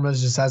at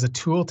cameras just as a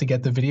tool to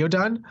get the video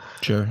done.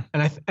 Sure.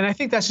 And I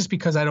think that's just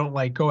because I don't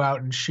like go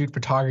out and shoot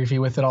photography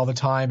with it all the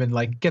time and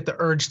like get the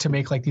urge to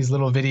make like these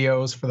little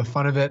videos for the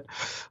fun of it.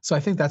 So I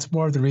think that's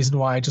more of the reason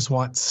why I just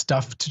want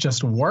stuff to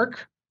just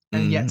work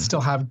and yet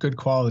still have good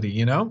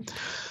quality,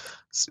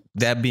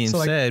 That being So,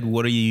 like, said,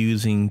 what are you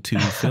using to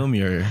film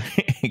your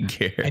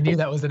gear? I knew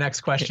that was the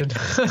next question.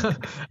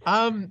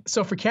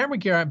 So for camera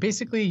gear, I'm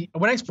basically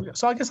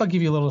so I guess I'll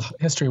give you a little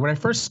history. When I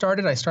first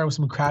started, I started with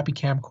some crappy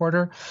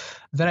camcorder.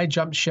 Then I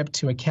jumped ship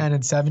to a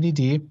Canon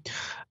 70D.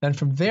 Then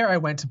from there, I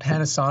went to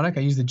Panasonic.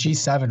 I used the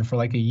G7 for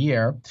like a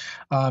year.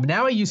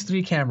 Now I use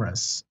 3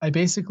 cameras. I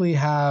basically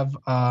have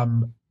a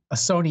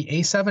Sony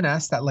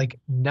A7S that like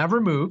never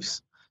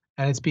moves,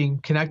 and it's being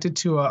connected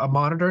to a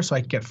monitor so I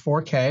can get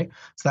 4K.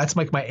 So that's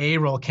like my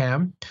A-roll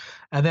cam.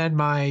 And then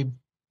my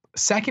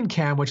second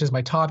cam, which is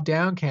my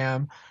top-down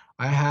cam,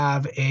 I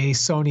have a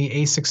Sony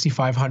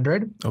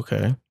A6500.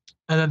 Okay.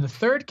 And then the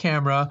third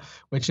camera,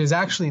 which is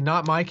actually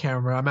not my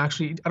camera, I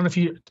don't know if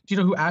do you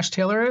know who Ash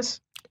Taylor is?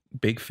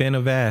 Big fan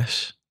of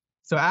Ash.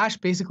 So Ash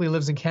basically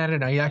lives in Canada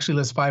now. He actually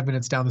lives 5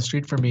 minutes down the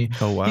street from me.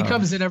 Oh, wow. He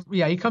comes in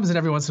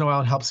every once in a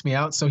while and helps me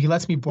out. So he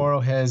lets me borrow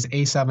his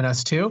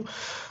A7S too.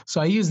 So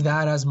I use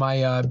that as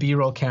my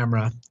B-roll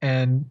camera.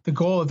 And the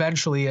goal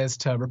eventually is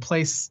to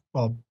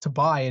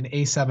buy an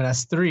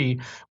A7S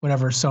III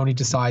whenever Sony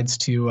decides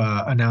to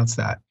announce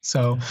that.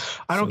 So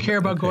I don't care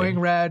about going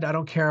red. I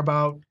don't care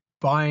about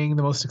buying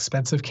the most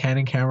expensive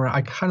Canon camera.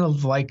 I kind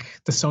of like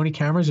the Sony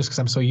cameras just because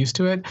I'm so used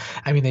to it.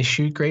 I mean, they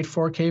shoot great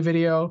 4K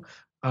video.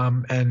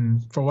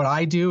 And for what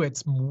I do,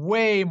 it's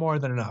way more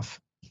than enough.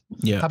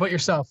 Yeah. How about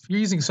yourself? You're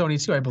using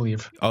Sony too, I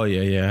believe. Oh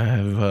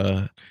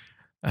yeah.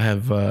 I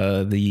have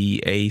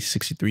the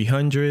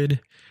A6300.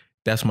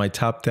 That's my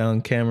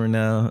top-down camera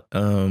now.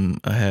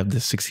 I have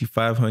the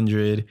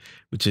 6500,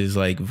 which is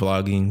like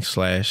vlogging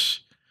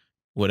 /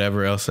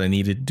 whatever else I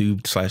need to do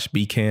 /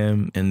 B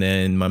cam, and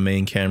then my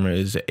main camera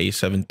is the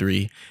A7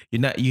 III.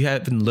 You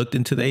haven't looked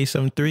into the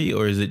A7 III,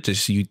 or is it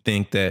just you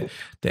think that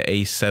the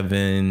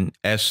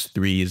A7S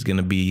III is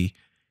gonna be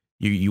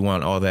you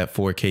want all that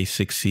 4K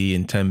 60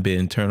 and 10-bit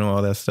internal,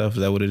 all that stuff? Is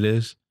that what it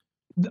is?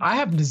 I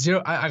have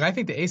zero. I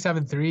think the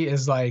A7 III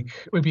is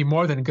would be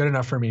more than good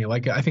enough for me.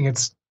 Like I think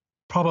it's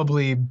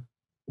probably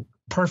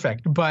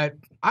perfect, but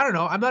I don't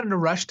know. I'm not in a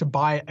rush to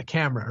buy a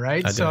camera,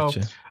 right? I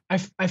gotcha.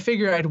 I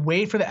figure I'd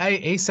wait for the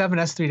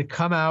A7S III to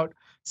come out,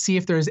 see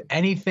if there's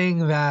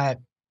anything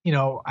that,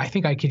 I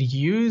think I could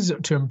use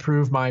to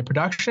improve my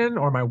production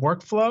or my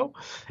workflow.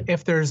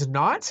 If there's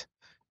not,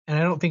 and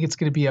I don't think it's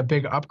going to be a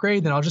big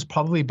upgrade, then I'll just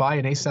probably buy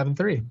an A7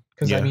 III.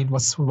 Because, I mean,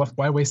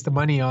 why waste the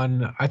money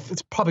on,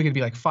 it's probably going to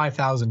be like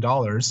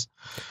 $5,000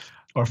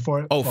 or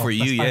for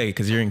you, yeah,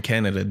 because you're in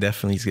Canada,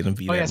 definitely it's going to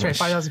be that that's much.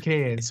 right, 5,000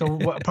 Canadian. So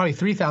probably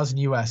 3,000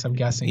 US, I'm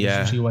guessing, is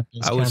usually what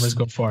those cameras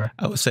go for.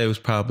 I would say it was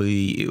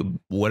probably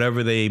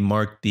whatever they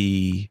marked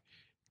the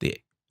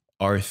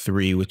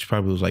R3, which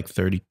probably was like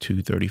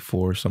 32,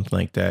 34, something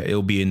like that.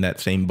 It'll be in that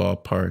same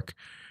ballpark.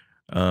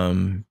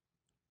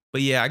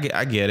 But yeah, I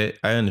get it.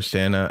 I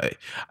understand.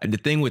 The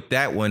thing with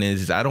that one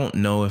is I don't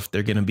know if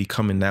they're going to be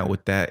coming out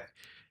with that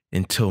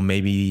until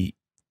maybe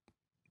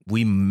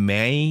we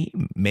may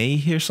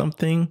hear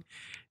something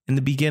in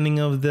the beginning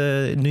of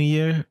the new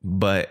year,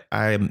 but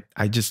I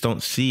just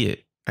don't see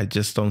it. I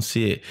just don't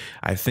see it.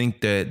 I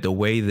think that the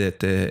way that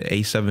the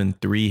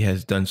A7 III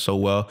has done so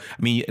well,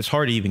 I mean, it's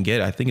hard to even get.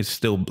 I think it's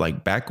still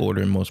like back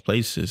order in most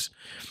places.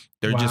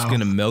 They're just going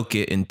to milk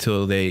it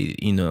until they,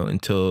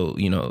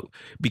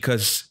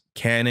 because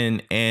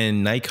Canon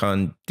and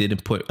Nikon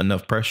didn't put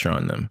enough pressure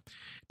on them.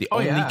 The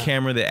only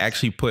camera that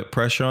actually put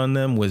pressure on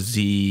them was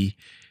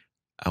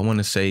I want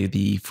to say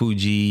the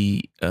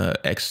Fuji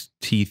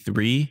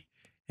X-T3,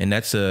 and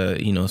that's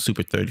a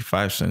super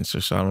 35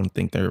 sensor. So I don't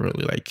think they're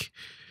really like,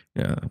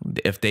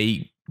 if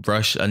they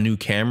rush a new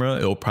camera,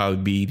 it'll probably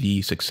be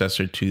the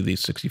successor to the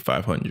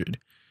 6500,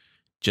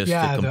 just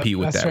to compete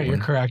with that. That's right. One.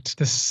 You're correct.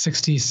 The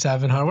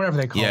 6700, whatever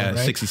they call it, right?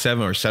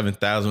 67 or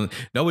 7000.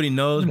 Nobody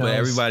knows, but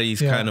everybody's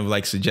kind of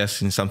like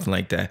suggesting something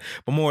like that.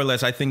 But more or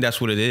less, I think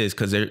that's what it is,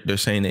 because they're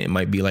saying that it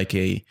might be like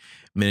a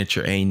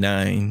miniature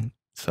A9.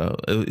 So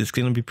it's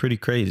going to be pretty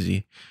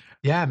crazy.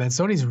 Yeah, man.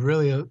 Sony's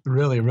really,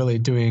 really, really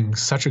doing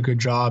such a good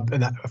job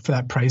for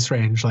that price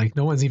range. Like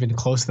no one's even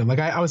close to them. Like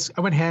I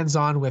went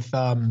hands-on with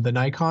the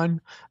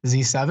Nikon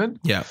Z7.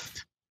 Yeah.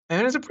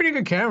 And it's a pretty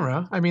good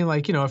camera. I mean,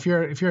 like, if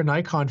you're a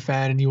Nikon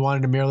fan and you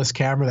wanted a mirrorless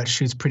camera that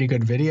shoots pretty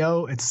good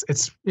video, it's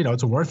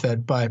worth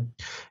it. But,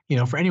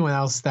 for anyone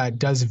else that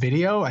does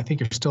video, I think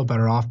you're still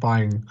better off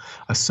buying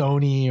a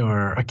Sony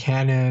or a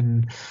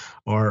Canon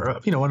or,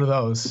 one of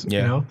those,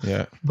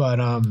 Yeah. But,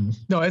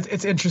 no,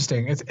 it's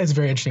interesting. It's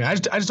very interesting. I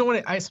just don't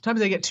want to,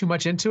 sometimes I get too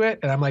much into it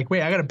and I'm like,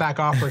 wait, I got to back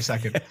off for a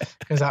second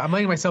because I'm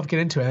letting myself get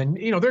into it. And,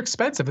 they're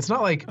expensive. It's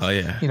not like,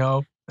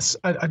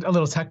 a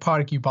little tech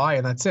product you buy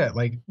and that's it.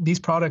 Like these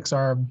products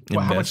are,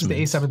 how much is the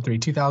A7 III?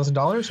 $2,000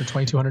 or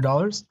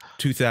 $2,200?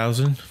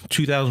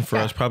 $2,000 for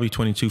us, probably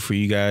 $22 for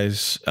you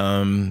guys.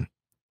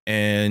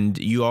 And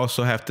you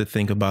also have to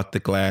think about the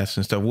glass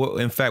and stuff.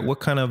 What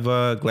kind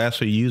of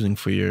glass are you using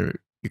for your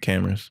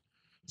cameras?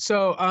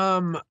 So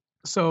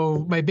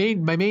my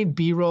main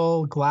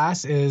B-roll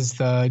glass is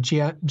the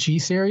G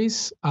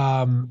series,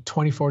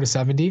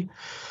 24-70.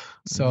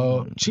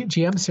 So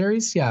GM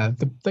series,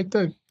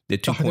 the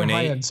 2.8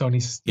 high-end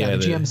Sony's, the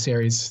GM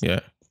series.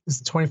 Yeah.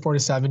 is 24 to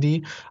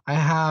 70. I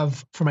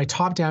have for my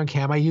top down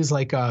cam, I use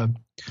like a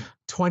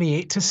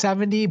 28 to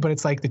 70, but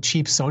it's like the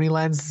cheap Sony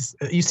lens.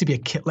 It used to be a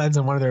kit lens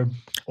on one of their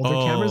older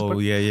cameras, Oh,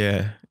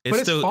 yeah. but It's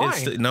it's still,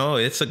 fine. no,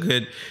 it's a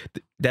good,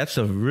 that's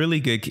a really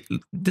good,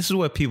 this is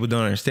what people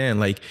don't understand.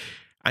 Like,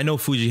 I know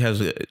Fuji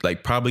has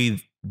like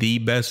probably the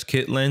best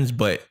kit lens,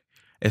 but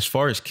as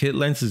far as kit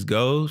lenses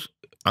goes,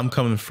 I'm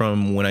coming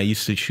from when I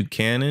used to shoot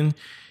Canon.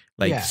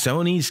 Like Yeah.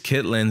 Sony's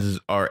kit lenses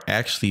are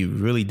actually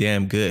really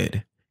damn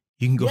good.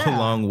 You can go a Yeah.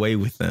 long way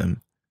with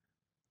them.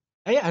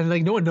 Yeah, and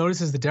like no one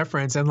notices the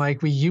difference, and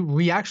like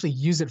we actually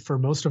use it for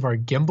most of our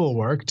gimbal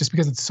work just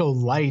because it's so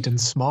light and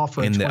small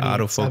for And a the 28-70.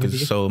 autofocus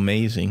is so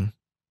amazing.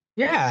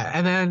 Yeah,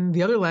 and then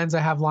the other lens I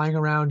have lying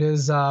around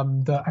is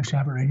the actually I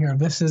have it right here.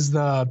 This is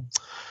the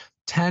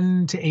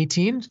 10 to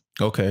 18.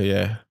 Okay,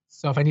 yeah.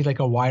 So if I need like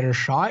a wider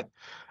shot.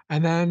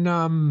 And then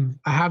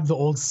I have the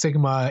old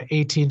Sigma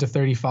 18 to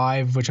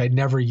 35, which I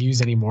never use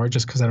anymore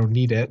just because I don't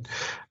need it.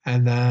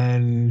 And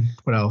then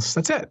what else?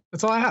 That's it.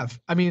 That's all I have.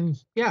 I mean,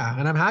 yeah,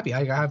 and I'm happy.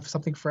 I have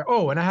something for,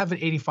 oh, and I have an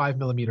 85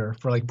 millimeter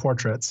for like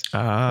portraits.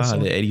 Ah,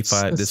 the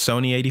 85, the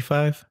Sony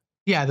 85?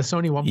 Yeah, the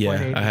Sony 1.8. Yeah,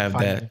 I have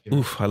that. Millimeter.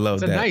 Oof, I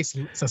love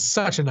that.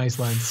 Such a nice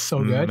lens.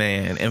 So good.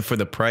 Man, and for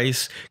the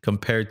price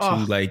compared to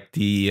like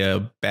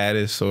the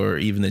baddest or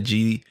even the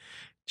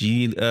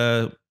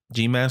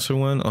G Master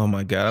one, oh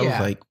my god, I was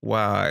like,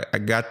 wow, I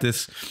got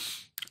this.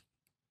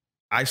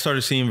 I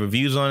started seeing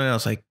reviews on it. I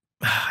was like,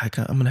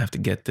 I'm gonna have to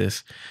get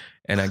this,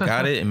 and I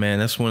got it. And man,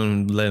 that's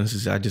one of the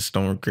lenses I just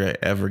don't regret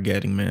ever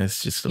getting. Man,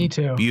 it's just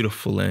a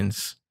beautiful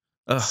lens.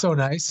 So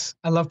nice.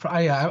 I love.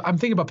 I'm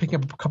thinking about picking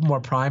up a couple more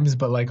primes,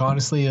 but like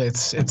honestly,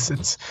 it's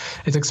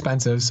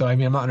expensive. So I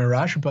mean, I'm not in a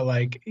rush. But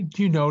like,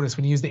 you notice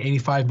when you use the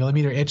 85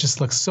 millimeter, it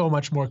just looks so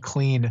much more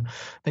clean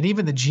than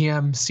even the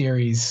GM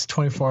series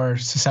 24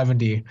 to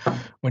 70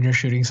 when you're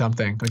shooting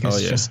something. Like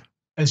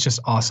it's just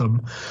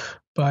awesome.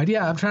 But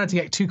yeah, I'm trying not to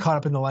get too caught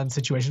up in the lens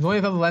situation. The only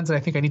other lens that I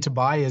think I need to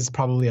buy is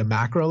probably a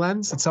macro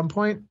lens at some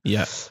point.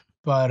 Yeah.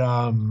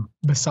 But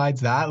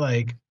besides that,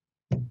 like.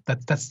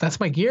 That's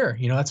my gear.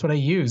 You know, that's what I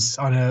use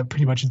on a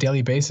pretty much a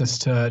daily basis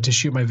to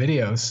shoot my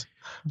videos.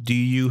 Do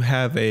you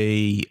have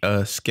a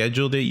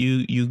schedule that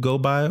you go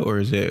by, or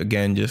is it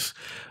again just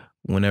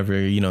whenever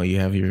you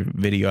have your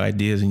video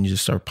ideas and you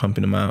just start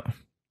pumping them out?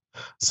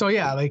 So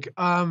yeah, like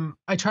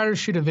I try to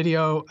shoot a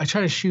video. I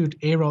try to shoot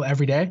A-roll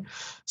every day.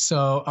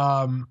 So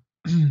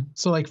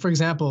so like for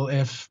example,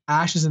 if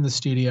Ash is in the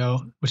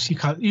studio, which he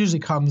usually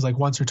comes like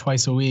once or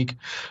twice a week,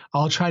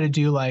 I'll try to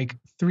do like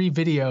 3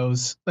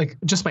 videos, like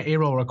just my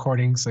A-roll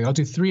recordings. Like I'll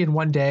do 3 in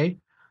one day,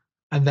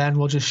 and then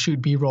we'll just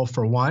shoot B-roll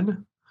for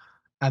 1,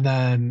 and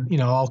then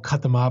I'll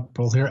cut them up.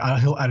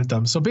 He'll edit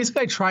them. So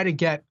basically, I try to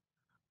get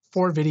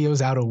 4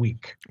 videos out a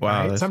week.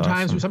 Wow, right?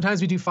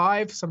 Sometimes we do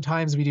 5,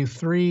 sometimes we do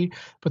 3,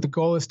 but the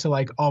goal is to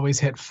like always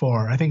hit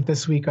 4. I think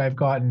this week I've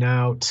gotten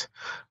out.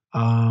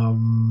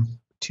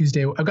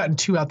 Tuesday. I've gotten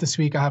 2 out this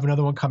week. I have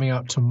another one coming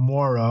out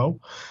tomorrow.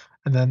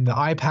 And then the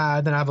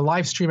iPad, then I have a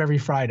live stream every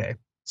Friday.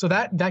 So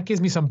that gives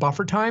me some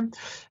buffer time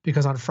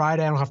because on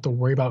Friday I don't have to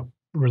worry about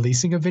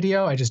releasing a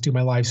video. I just do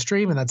my live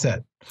stream and that's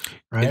it.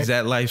 Right? Is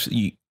that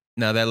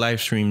that live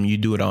stream, you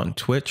do it on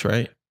Twitch,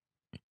 right?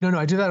 No,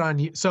 I do that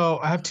on. So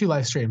I have 2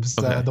 live streams.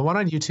 Okay. The one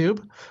on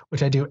YouTube,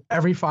 which I do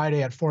every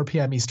Friday at 4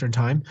 p.m. Eastern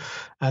time,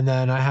 and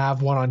then I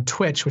have one on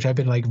Twitch, which I've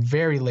been like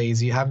very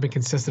lazy, haven't been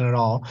consistent at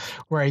all.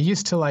 Where I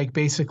used to like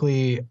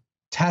basically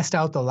test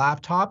out the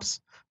laptops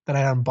that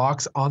I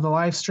unbox on the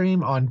live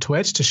stream on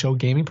Twitch to show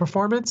gaming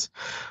performance,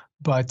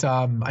 but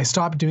I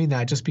stopped doing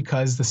that just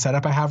because the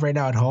setup I have right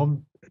now at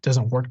home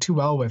doesn't work too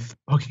well with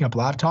hooking up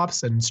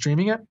laptops and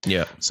streaming it.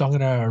 Yeah. So I'm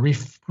gonna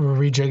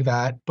rejig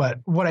that. But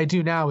what I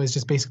do now is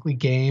just basically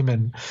game,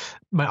 and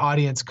my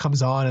audience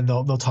comes on and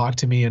they'll talk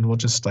to me, and we'll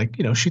just like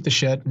shoot the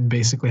shit and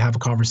basically have a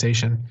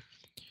conversation.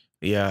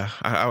 Yeah,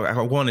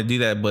 I want to do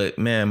that, but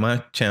man,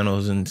 my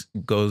channel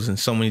goes in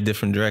so many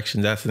different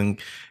directions. I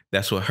think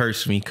that's what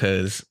hurts me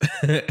because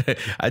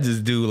I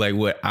just do like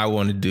what I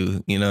want to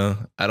do.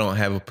 I don't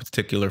have a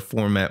particular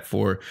format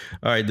for.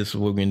 All right, this is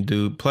what we're gonna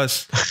do.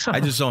 Plus,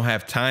 I just don't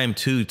have time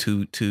to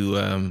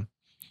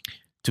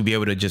be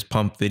able to just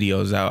pump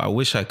videos out. I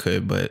wish I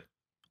could, but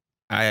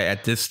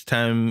at this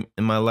time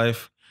in my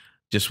life,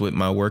 just with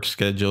my work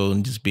schedule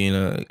and just being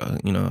a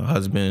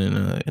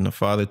husband and a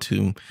father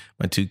to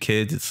my 2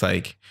 kids, it's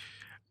like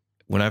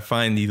when I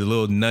find these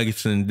little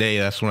nuggets in the day,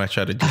 that's when I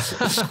try to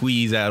just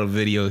squeeze out a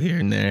video here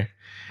and there.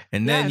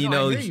 And then,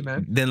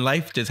 then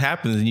life just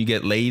happens and you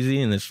get lazy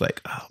and it's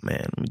like, oh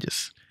man, let me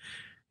just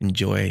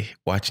enjoy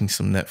watching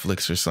some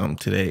Netflix or something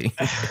today.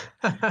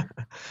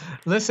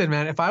 Listen,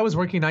 man, if I was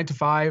working 9 to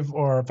 5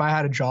 or if I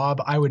had a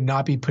job, I would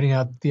not be putting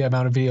out the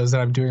amount of videos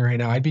that I'm doing right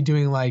now. I'd be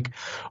doing like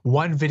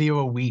one video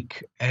a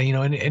week,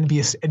 and it'd be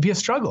a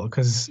struggle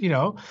because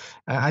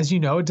as you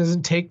know, it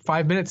doesn't take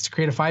 5 minutes to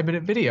create a 5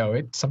 minute video.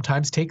 It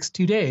sometimes takes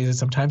 2 days. It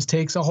sometimes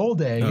takes a whole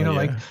day. Oh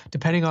Like yeah.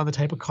 depending on the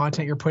type of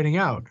content you're putting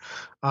out.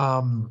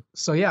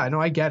 So yeah, no,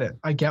 I get it.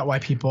 I get why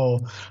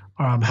people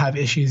have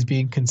issues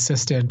being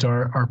consistent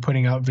or are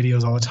putting out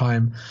videos all the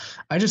time.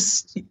 I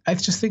just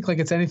think like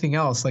it's anything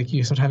else. Like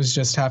you sometimes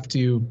just have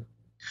to,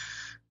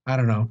 I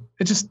don't know.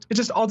 It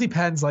just all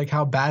depends like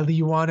how badly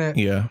you want it,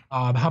 Yeah.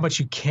 how much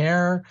you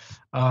care.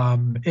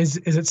 Is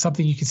it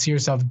something you can see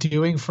yourself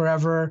doing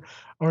forever,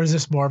 or is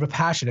this more of a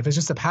passion? If it's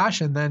just a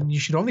passion, then you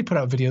should only put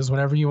out videos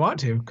whenever you want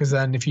to. Because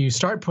then if you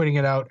start putting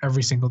it out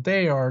every single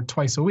day or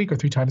twice a week or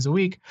 3 times a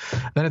week,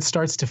 then it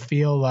starts to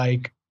feel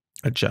like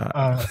A job.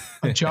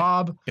 a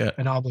job, Yeah.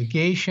 an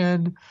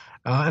obligation,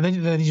 and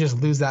then you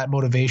just lose that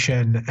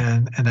motivation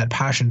and that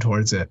passion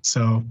towards it.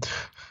 So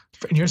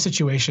in your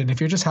situation, if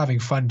you're just having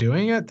fun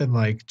doing it, then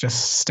like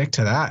just stick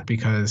to that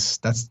because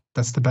that's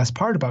the best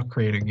part about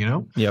creating.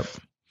 Yep.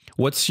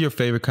 What's your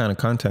favorite kind of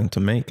content to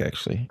make,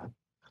 actually?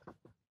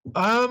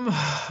 Um,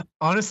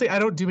 Honestly, I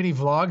don't do many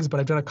vlogs,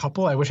 but I've done a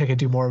couple. I wish I could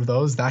do more of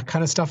those. That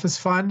kind of stuff is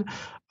fun.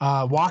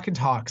 Walk and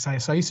talks.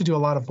 So I used to do a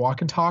lot of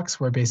walk and talks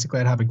where basically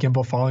I'd have a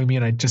gimbal following me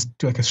and I'd just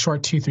do like a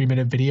short 2-3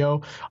 minute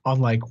video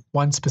on like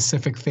one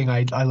specific thing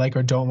I like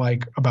or don't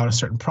like about a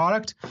certain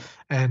product.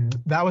 And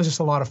that was just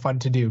a lot of fun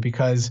to do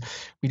because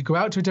we'd go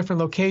out to a different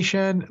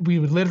location. We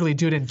would literally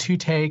do it in 2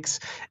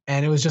 takes.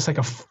 And it was just like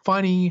a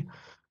funny,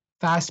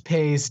 fast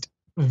paced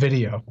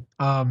video.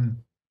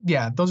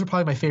 Yeah, those are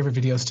probably my favorite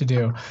videos to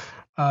do.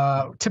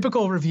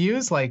 Typical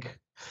reviews, like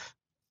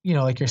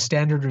like your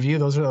standard review,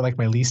 those are like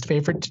my least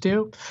favorite to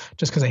do,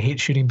 just because I hate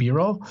shooting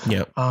B-roll.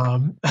 Yep.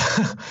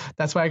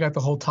 That's why I got the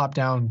whole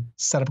top-down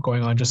setup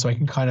going on, just so I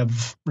can kind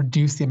of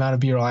reduce the amount of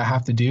B-roll I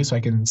have to do, so I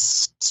can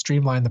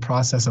streamline the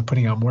process of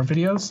putting out more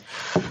videos.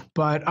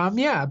 But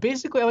yeah,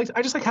 basically,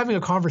 I just like having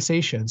a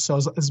conversation. So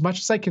as much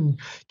as I can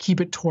keep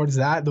it towards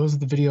that, those are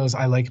the videos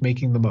I like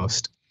making the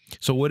most.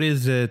 So what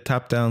is the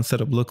top-down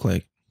setup look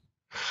like?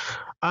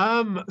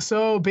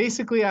 So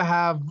basically I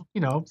have,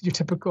 your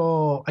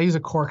typical, I use a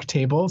cork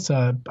table.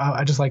 So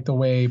I just like the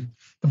way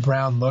the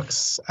brown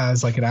looks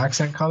as like an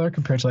accent color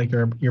compared to like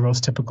your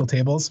most typical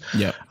tables.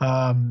 Yeah.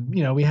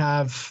 We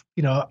have,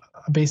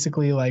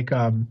 basically like,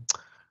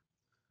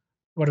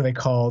 what are they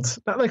called?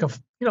 Not like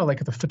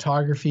like the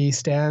photography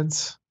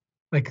stands,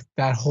 like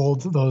that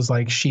hold those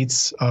like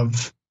sheets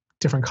of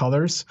different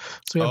colors.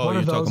 So we have one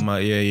you're of those. talking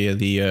about,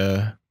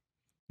 the,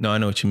 no, I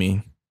know what you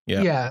mean.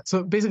 Yeah. Yeah.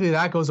 So basically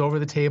that goes over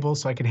the table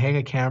so I can hang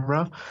a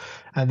camera.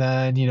 And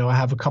then, I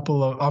have a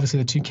couple of, obviously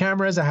the 2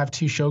 cameras. I have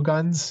 2 show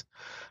guns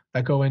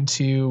that go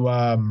into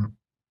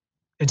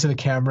the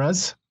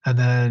cameras. And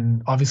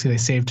then obviously they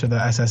save to the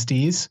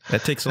SSDs.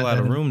 That takes a lot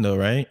of room though,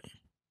 right?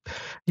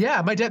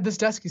 Yeah. This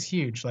desk is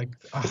huge. Like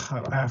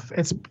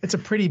it's a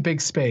pretty big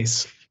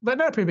space, but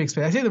not a pretty big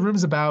space. I say the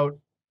room's about,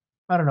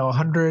 I don't know,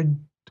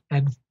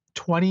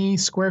 120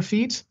 square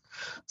feet.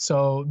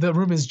 So the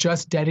room is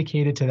just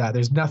dedicated to that.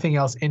 There's nothing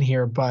else in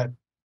here but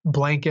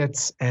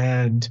blankets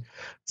and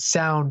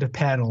sound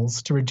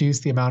panels to reduce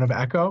the amount of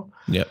echo.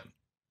 Yep.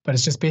 But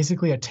it's just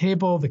basically a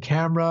table, the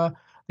camera,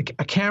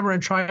 a camera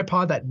and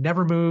tripod that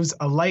never moves,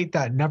 a light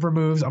that never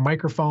moves, a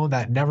microphone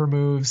that never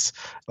moves.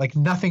 Like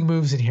nothing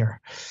moves in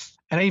here.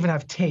 And I even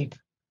have tape,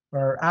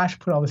 or Ash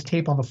put all this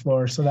tape on the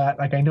floor so that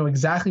like I know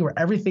exactly where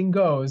everything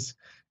goes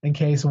in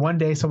case one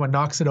day someone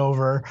knocks it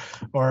over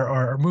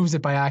or moves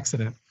it by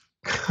accident.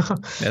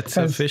 That's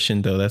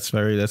efficient though. That's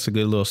a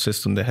good little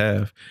system to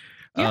have.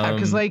 Yeah,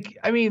 because like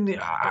I mean,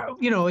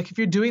 like if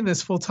you're doing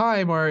this full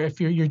time or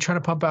if you're trying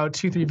to pump out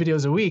 2-3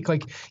 videos a week,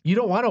 like you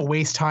don't want to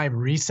waste time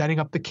resetting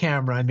up the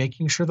camera and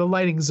making sure the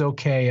lighting's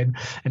okay and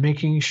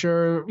making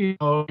sure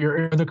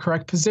you're in the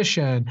correct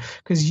position,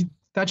 because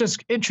that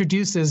just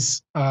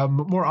introduces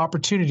more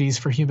opportunities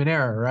for human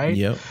error, right?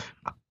 Yep.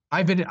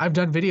 I've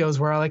done videos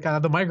where like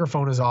the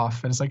microphone is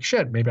off and it's like,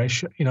 shit, maybe I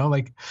should,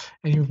 and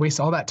you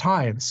waste all that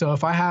time. So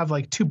if I have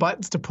like 2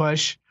 buttons to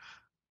push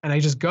and I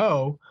just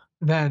go,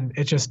 then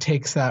it just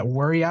takes that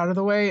worry out of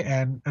the way.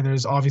 And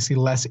there's obviously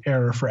less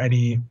error for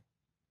any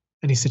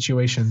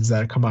situations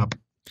that come up.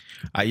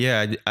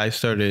 I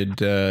started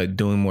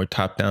doing more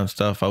top-down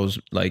stuff. I was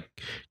like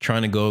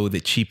trying to go the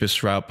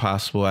cheapest route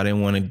possible. I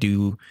didn't want to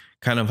do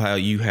kind of how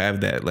you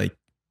have that, like,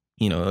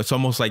 it's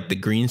almost like the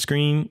green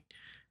screen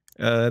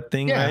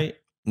thing, Yeah. right?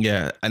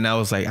 Yeah. And I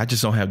was like, I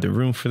just don't have the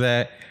room for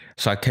that.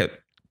 So I kept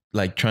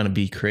like trying to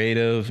be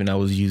creative, and I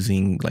was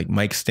using like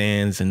mic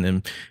stands and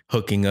then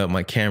hooking up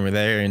my camera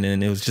there. And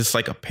then it was just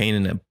like a pain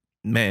in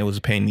it was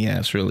a pain in the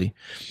ass, really.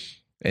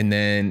 And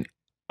then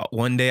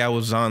one day I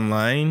was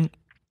online.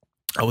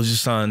 I was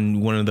just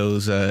on one of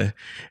those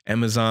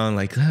Amazon,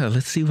 like,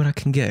 let's see what I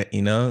can get,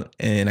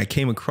 and I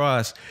came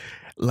across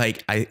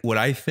like what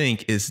I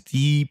think is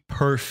the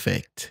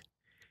perfect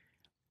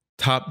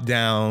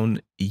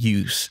top-down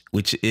use,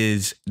 which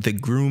is the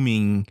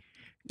grooming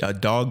a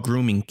dog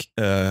grooming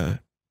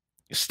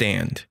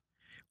stand,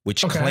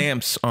 which Okay.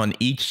 clamps on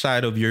each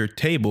side of your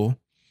table,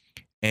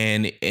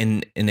 and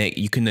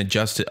you can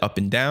adjust it up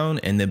and down,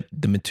 and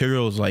the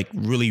material is like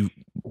really,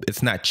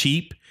 it's not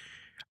cheap,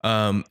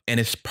 and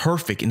it's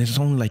perfect, and it's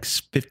only like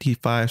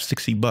 55,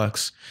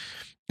 $60.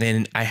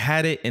 And I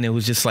had it, and it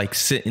was just like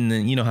sitting,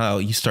 and you know how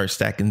you start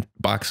stacking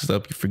boxes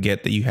up, you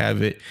forget that you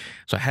have it.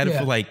 So I had it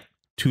for Yeah. like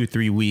 2 or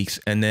 3 weeks,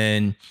 and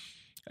then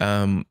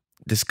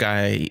this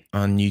guy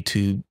on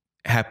YouTube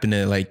happened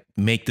to like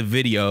make the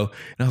video,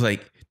 and I was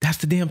like, that's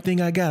the damn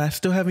thing I got. I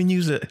still haven't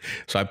used it.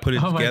 So I put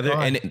it Oh my together,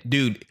 God. and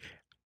dude,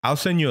 I'll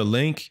send you a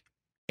link,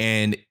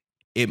 and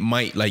it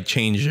might like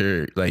change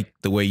your like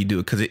the way you do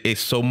it, because it's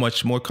so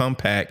much more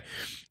compact.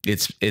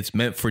 It's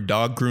meant for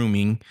dog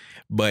grooming,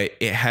 but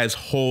it has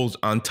holes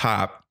on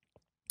top,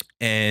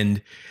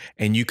 and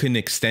you can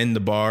extend the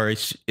bar.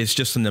 It's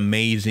just an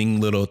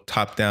amazing little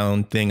top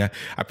down thing. I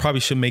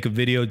probably should make a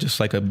video just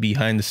like a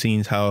behind the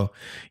scenes how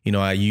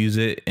I use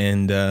it,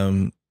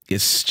 and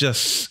it's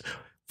just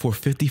for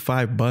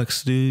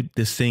 $55, dude.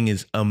 This thing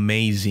is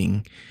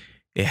amazing.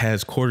 It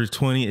has quarter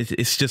 20.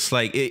 It's just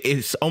like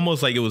it's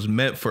almost like it was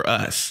meant for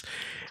us.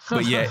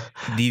 But yet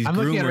these I'm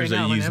looking at it right groomers are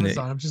now on using it.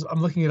 Amazon. I'm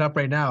looking it up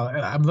right now.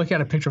 I'm looking at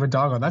a picture of a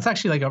dog on. That's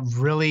actually like a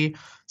really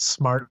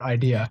smart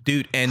idea.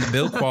 Dude, and the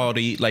build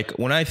quality, like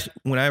when I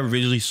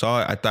originally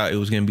saw it, I thought it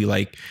was gonna be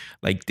like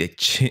like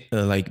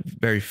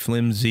very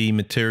flimsy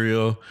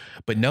material,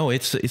 but no,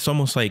 it's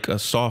almost like a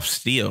soft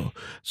steel.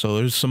 So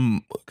there's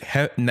some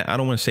I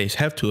don't want to say it's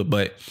heft to it,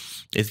 but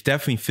it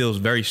definitely feels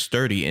very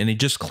sturdy, and it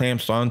just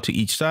clamps onto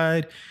each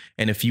side.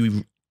 And if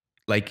you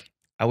like,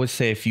 I would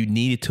say if you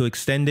needed to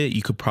extend it,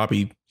 you could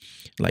probably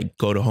like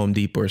go to Home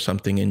Depot or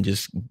something and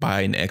just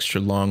buy an extra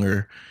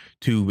longer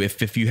tube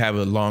if you have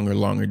a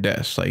longer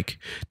desk. Like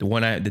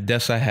the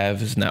desk I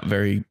have is not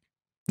very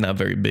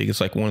big.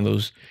 It's like one of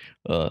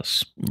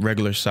those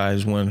regular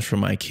size ones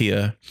from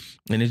IKEA,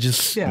 and it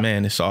just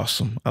man, it's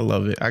awesome. I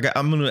love it.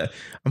 I'm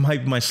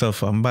hyping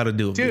myself up. I'm about to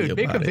do a video.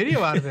 Dude, make a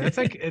video out of it. It's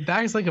like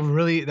that is like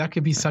that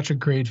could be such a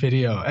great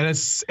video, and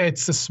it's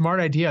a smart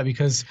idea,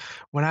 because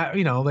when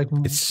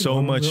it's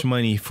so much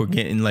money for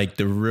getting like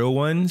the real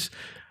ones.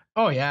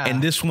 Oh yeah.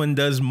 And this one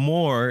does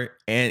more,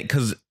 and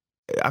because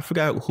I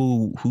forgot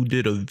who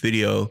did a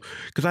video,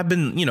 because I've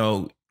been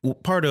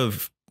part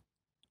of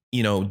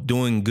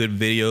doing good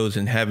videos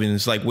and having,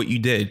 it's like what you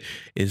did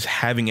is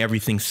having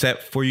everything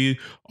set for you.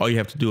 All you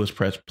have to do is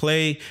press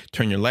play,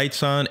 turn your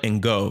lights on,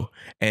 and go.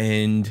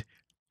 And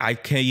I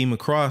came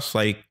across,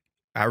 like,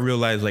 I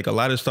realized like a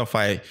lot of stuff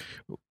I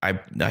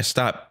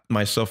stopped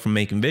myself from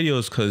making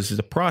videos because it's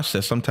a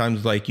process.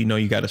 Sometimes like,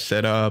 you got to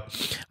set up.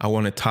 I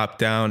want a top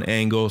down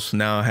angle. So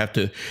now I have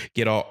to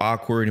get all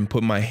awkward and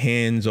put my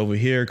hands over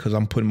here because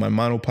I'm putting my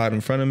monopod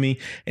in front of me.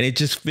 And it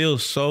just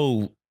feels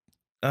so,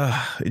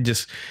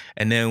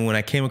 and then when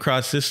I came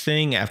across this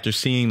thing after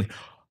seeing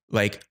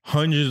like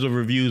hundreds of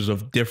reviews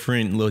of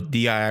different little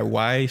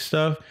DIY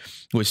stuff,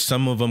 which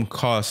some of them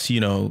cost,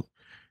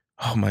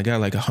 oh my God,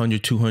 like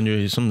 100,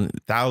 200, some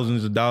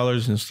thousands of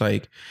dollars. And it's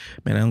like,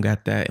 man, I don't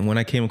got that. And when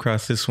I came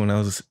across this one,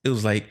 it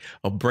was like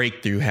a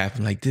breakthrough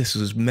happened. Like, this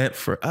was meant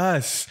for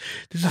us.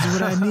 This is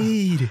what I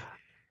need.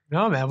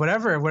 No, man,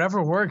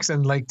 whatever works.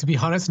 And like, to be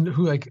honest,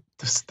 the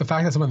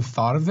fact that someone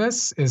thought of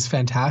this is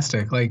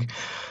fantastic. Like,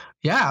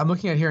 yeah, I'm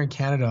looking at here in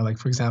Canada, like,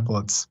 for example,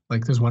 it's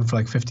like there's one for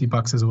like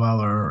 $50 as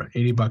well, or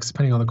 $80,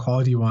 depending on the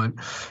quality you want.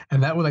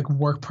 And that would like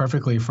work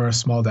perfectly for a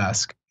small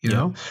desk, you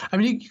know? I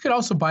mean, you could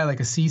also buy like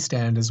a C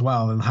stand as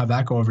well and have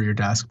that go over your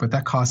desk, but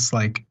that costs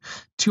like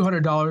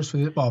 $200 for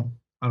the,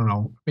 I don't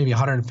know, maybe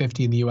 $150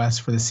 in the US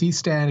for the C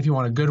stand if you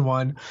want a good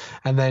one.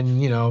 And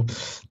then,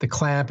 the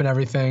clamp and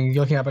everything,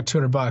 you're looking at about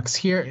 $200.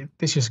 Here,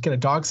 they just get a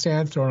dog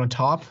stand, throw it on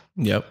top.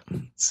 Yep.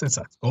 It's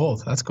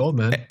gold. That's gold,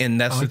 man.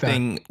 And that's the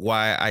thing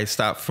why I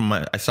stopped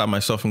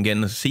myself from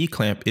getting a C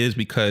clamp, is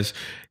because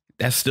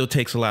that still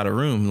takes a lot of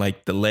room.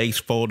 Like the legs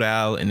fold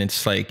out and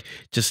it's like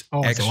just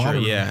extra.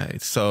 Yeah.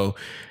 So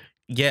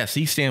yeah,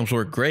 C stamps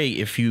work great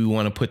if you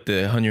want to put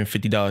the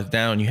 $150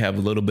 down. You have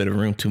a little bit of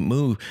room to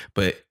move,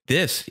 but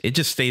it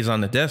just stays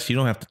on the desk. You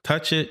don't have to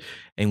touch it.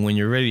 And when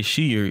you're ready to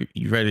shoot,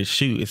 you're ready to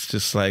shoot. It's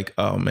just like,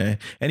 oh man.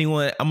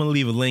 Anyone, I'm gonna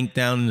leave a link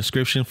down in the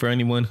description for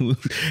anyone who's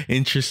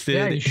interested.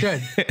 Yeah, you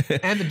should.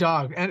 And the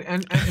dog, and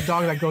the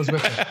dog that goes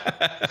with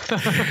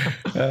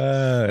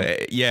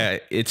it. Yeah,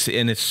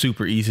 it's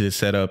super easy to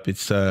set up.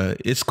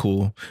 It's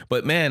cool.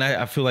 But man,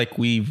 I feel like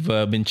we've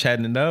been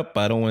chatting it up.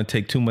 I don't want to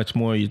take too much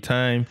more of your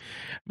time.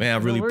 Man, I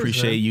really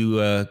appreciate you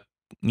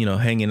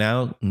hanging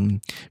out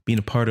and being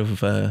a part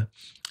of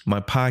my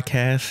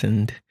podcast,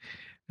 and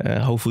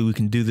hopefully we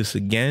can do this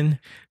again.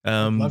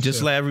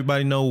 Just let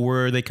everybody know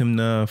where they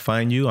can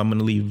find you. I'm going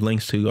to leave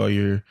links to all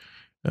your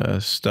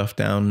stuff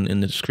down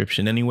in the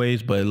description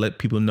anyways, but let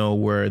people know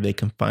where they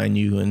can find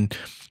you and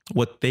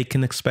what they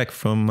can expect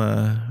from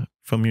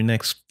your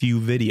next few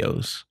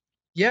videos.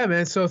 Yeah,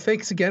 man. So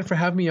thanks again for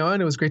having me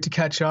on. It was great to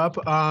catch up.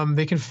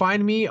 They can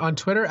find me on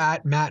Twitter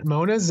at Matt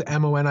Moniz,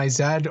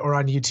 Moniz, or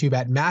on YouTube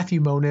at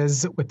Matthew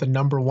Moniz with the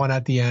number 1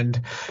 at the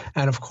end.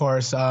 And of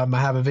course, I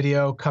have a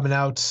video coming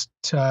out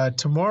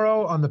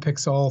tomorrow on the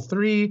Pixel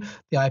 3,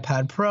 the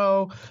iPad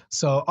Pro.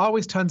 So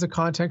always tons of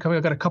content coming.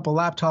 I've got a couple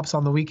laptops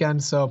on the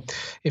weekend. So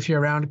if you're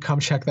around, come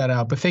check that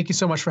out. But thank you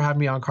so much for having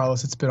me on,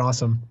 Carlos. It's been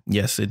awesome.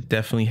 Yes, it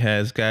definitely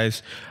has,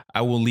 guys.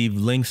 I will leave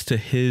links to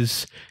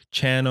his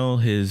channel,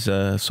 his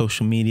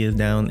social media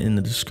down in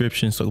the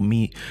description. So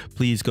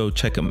please go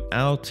check him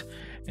out.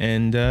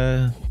 And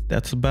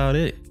that's about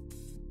it.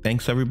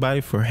 Thanks everybody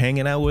for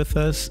hanging out with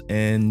us,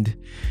 and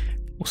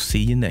we'll see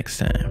you next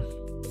time.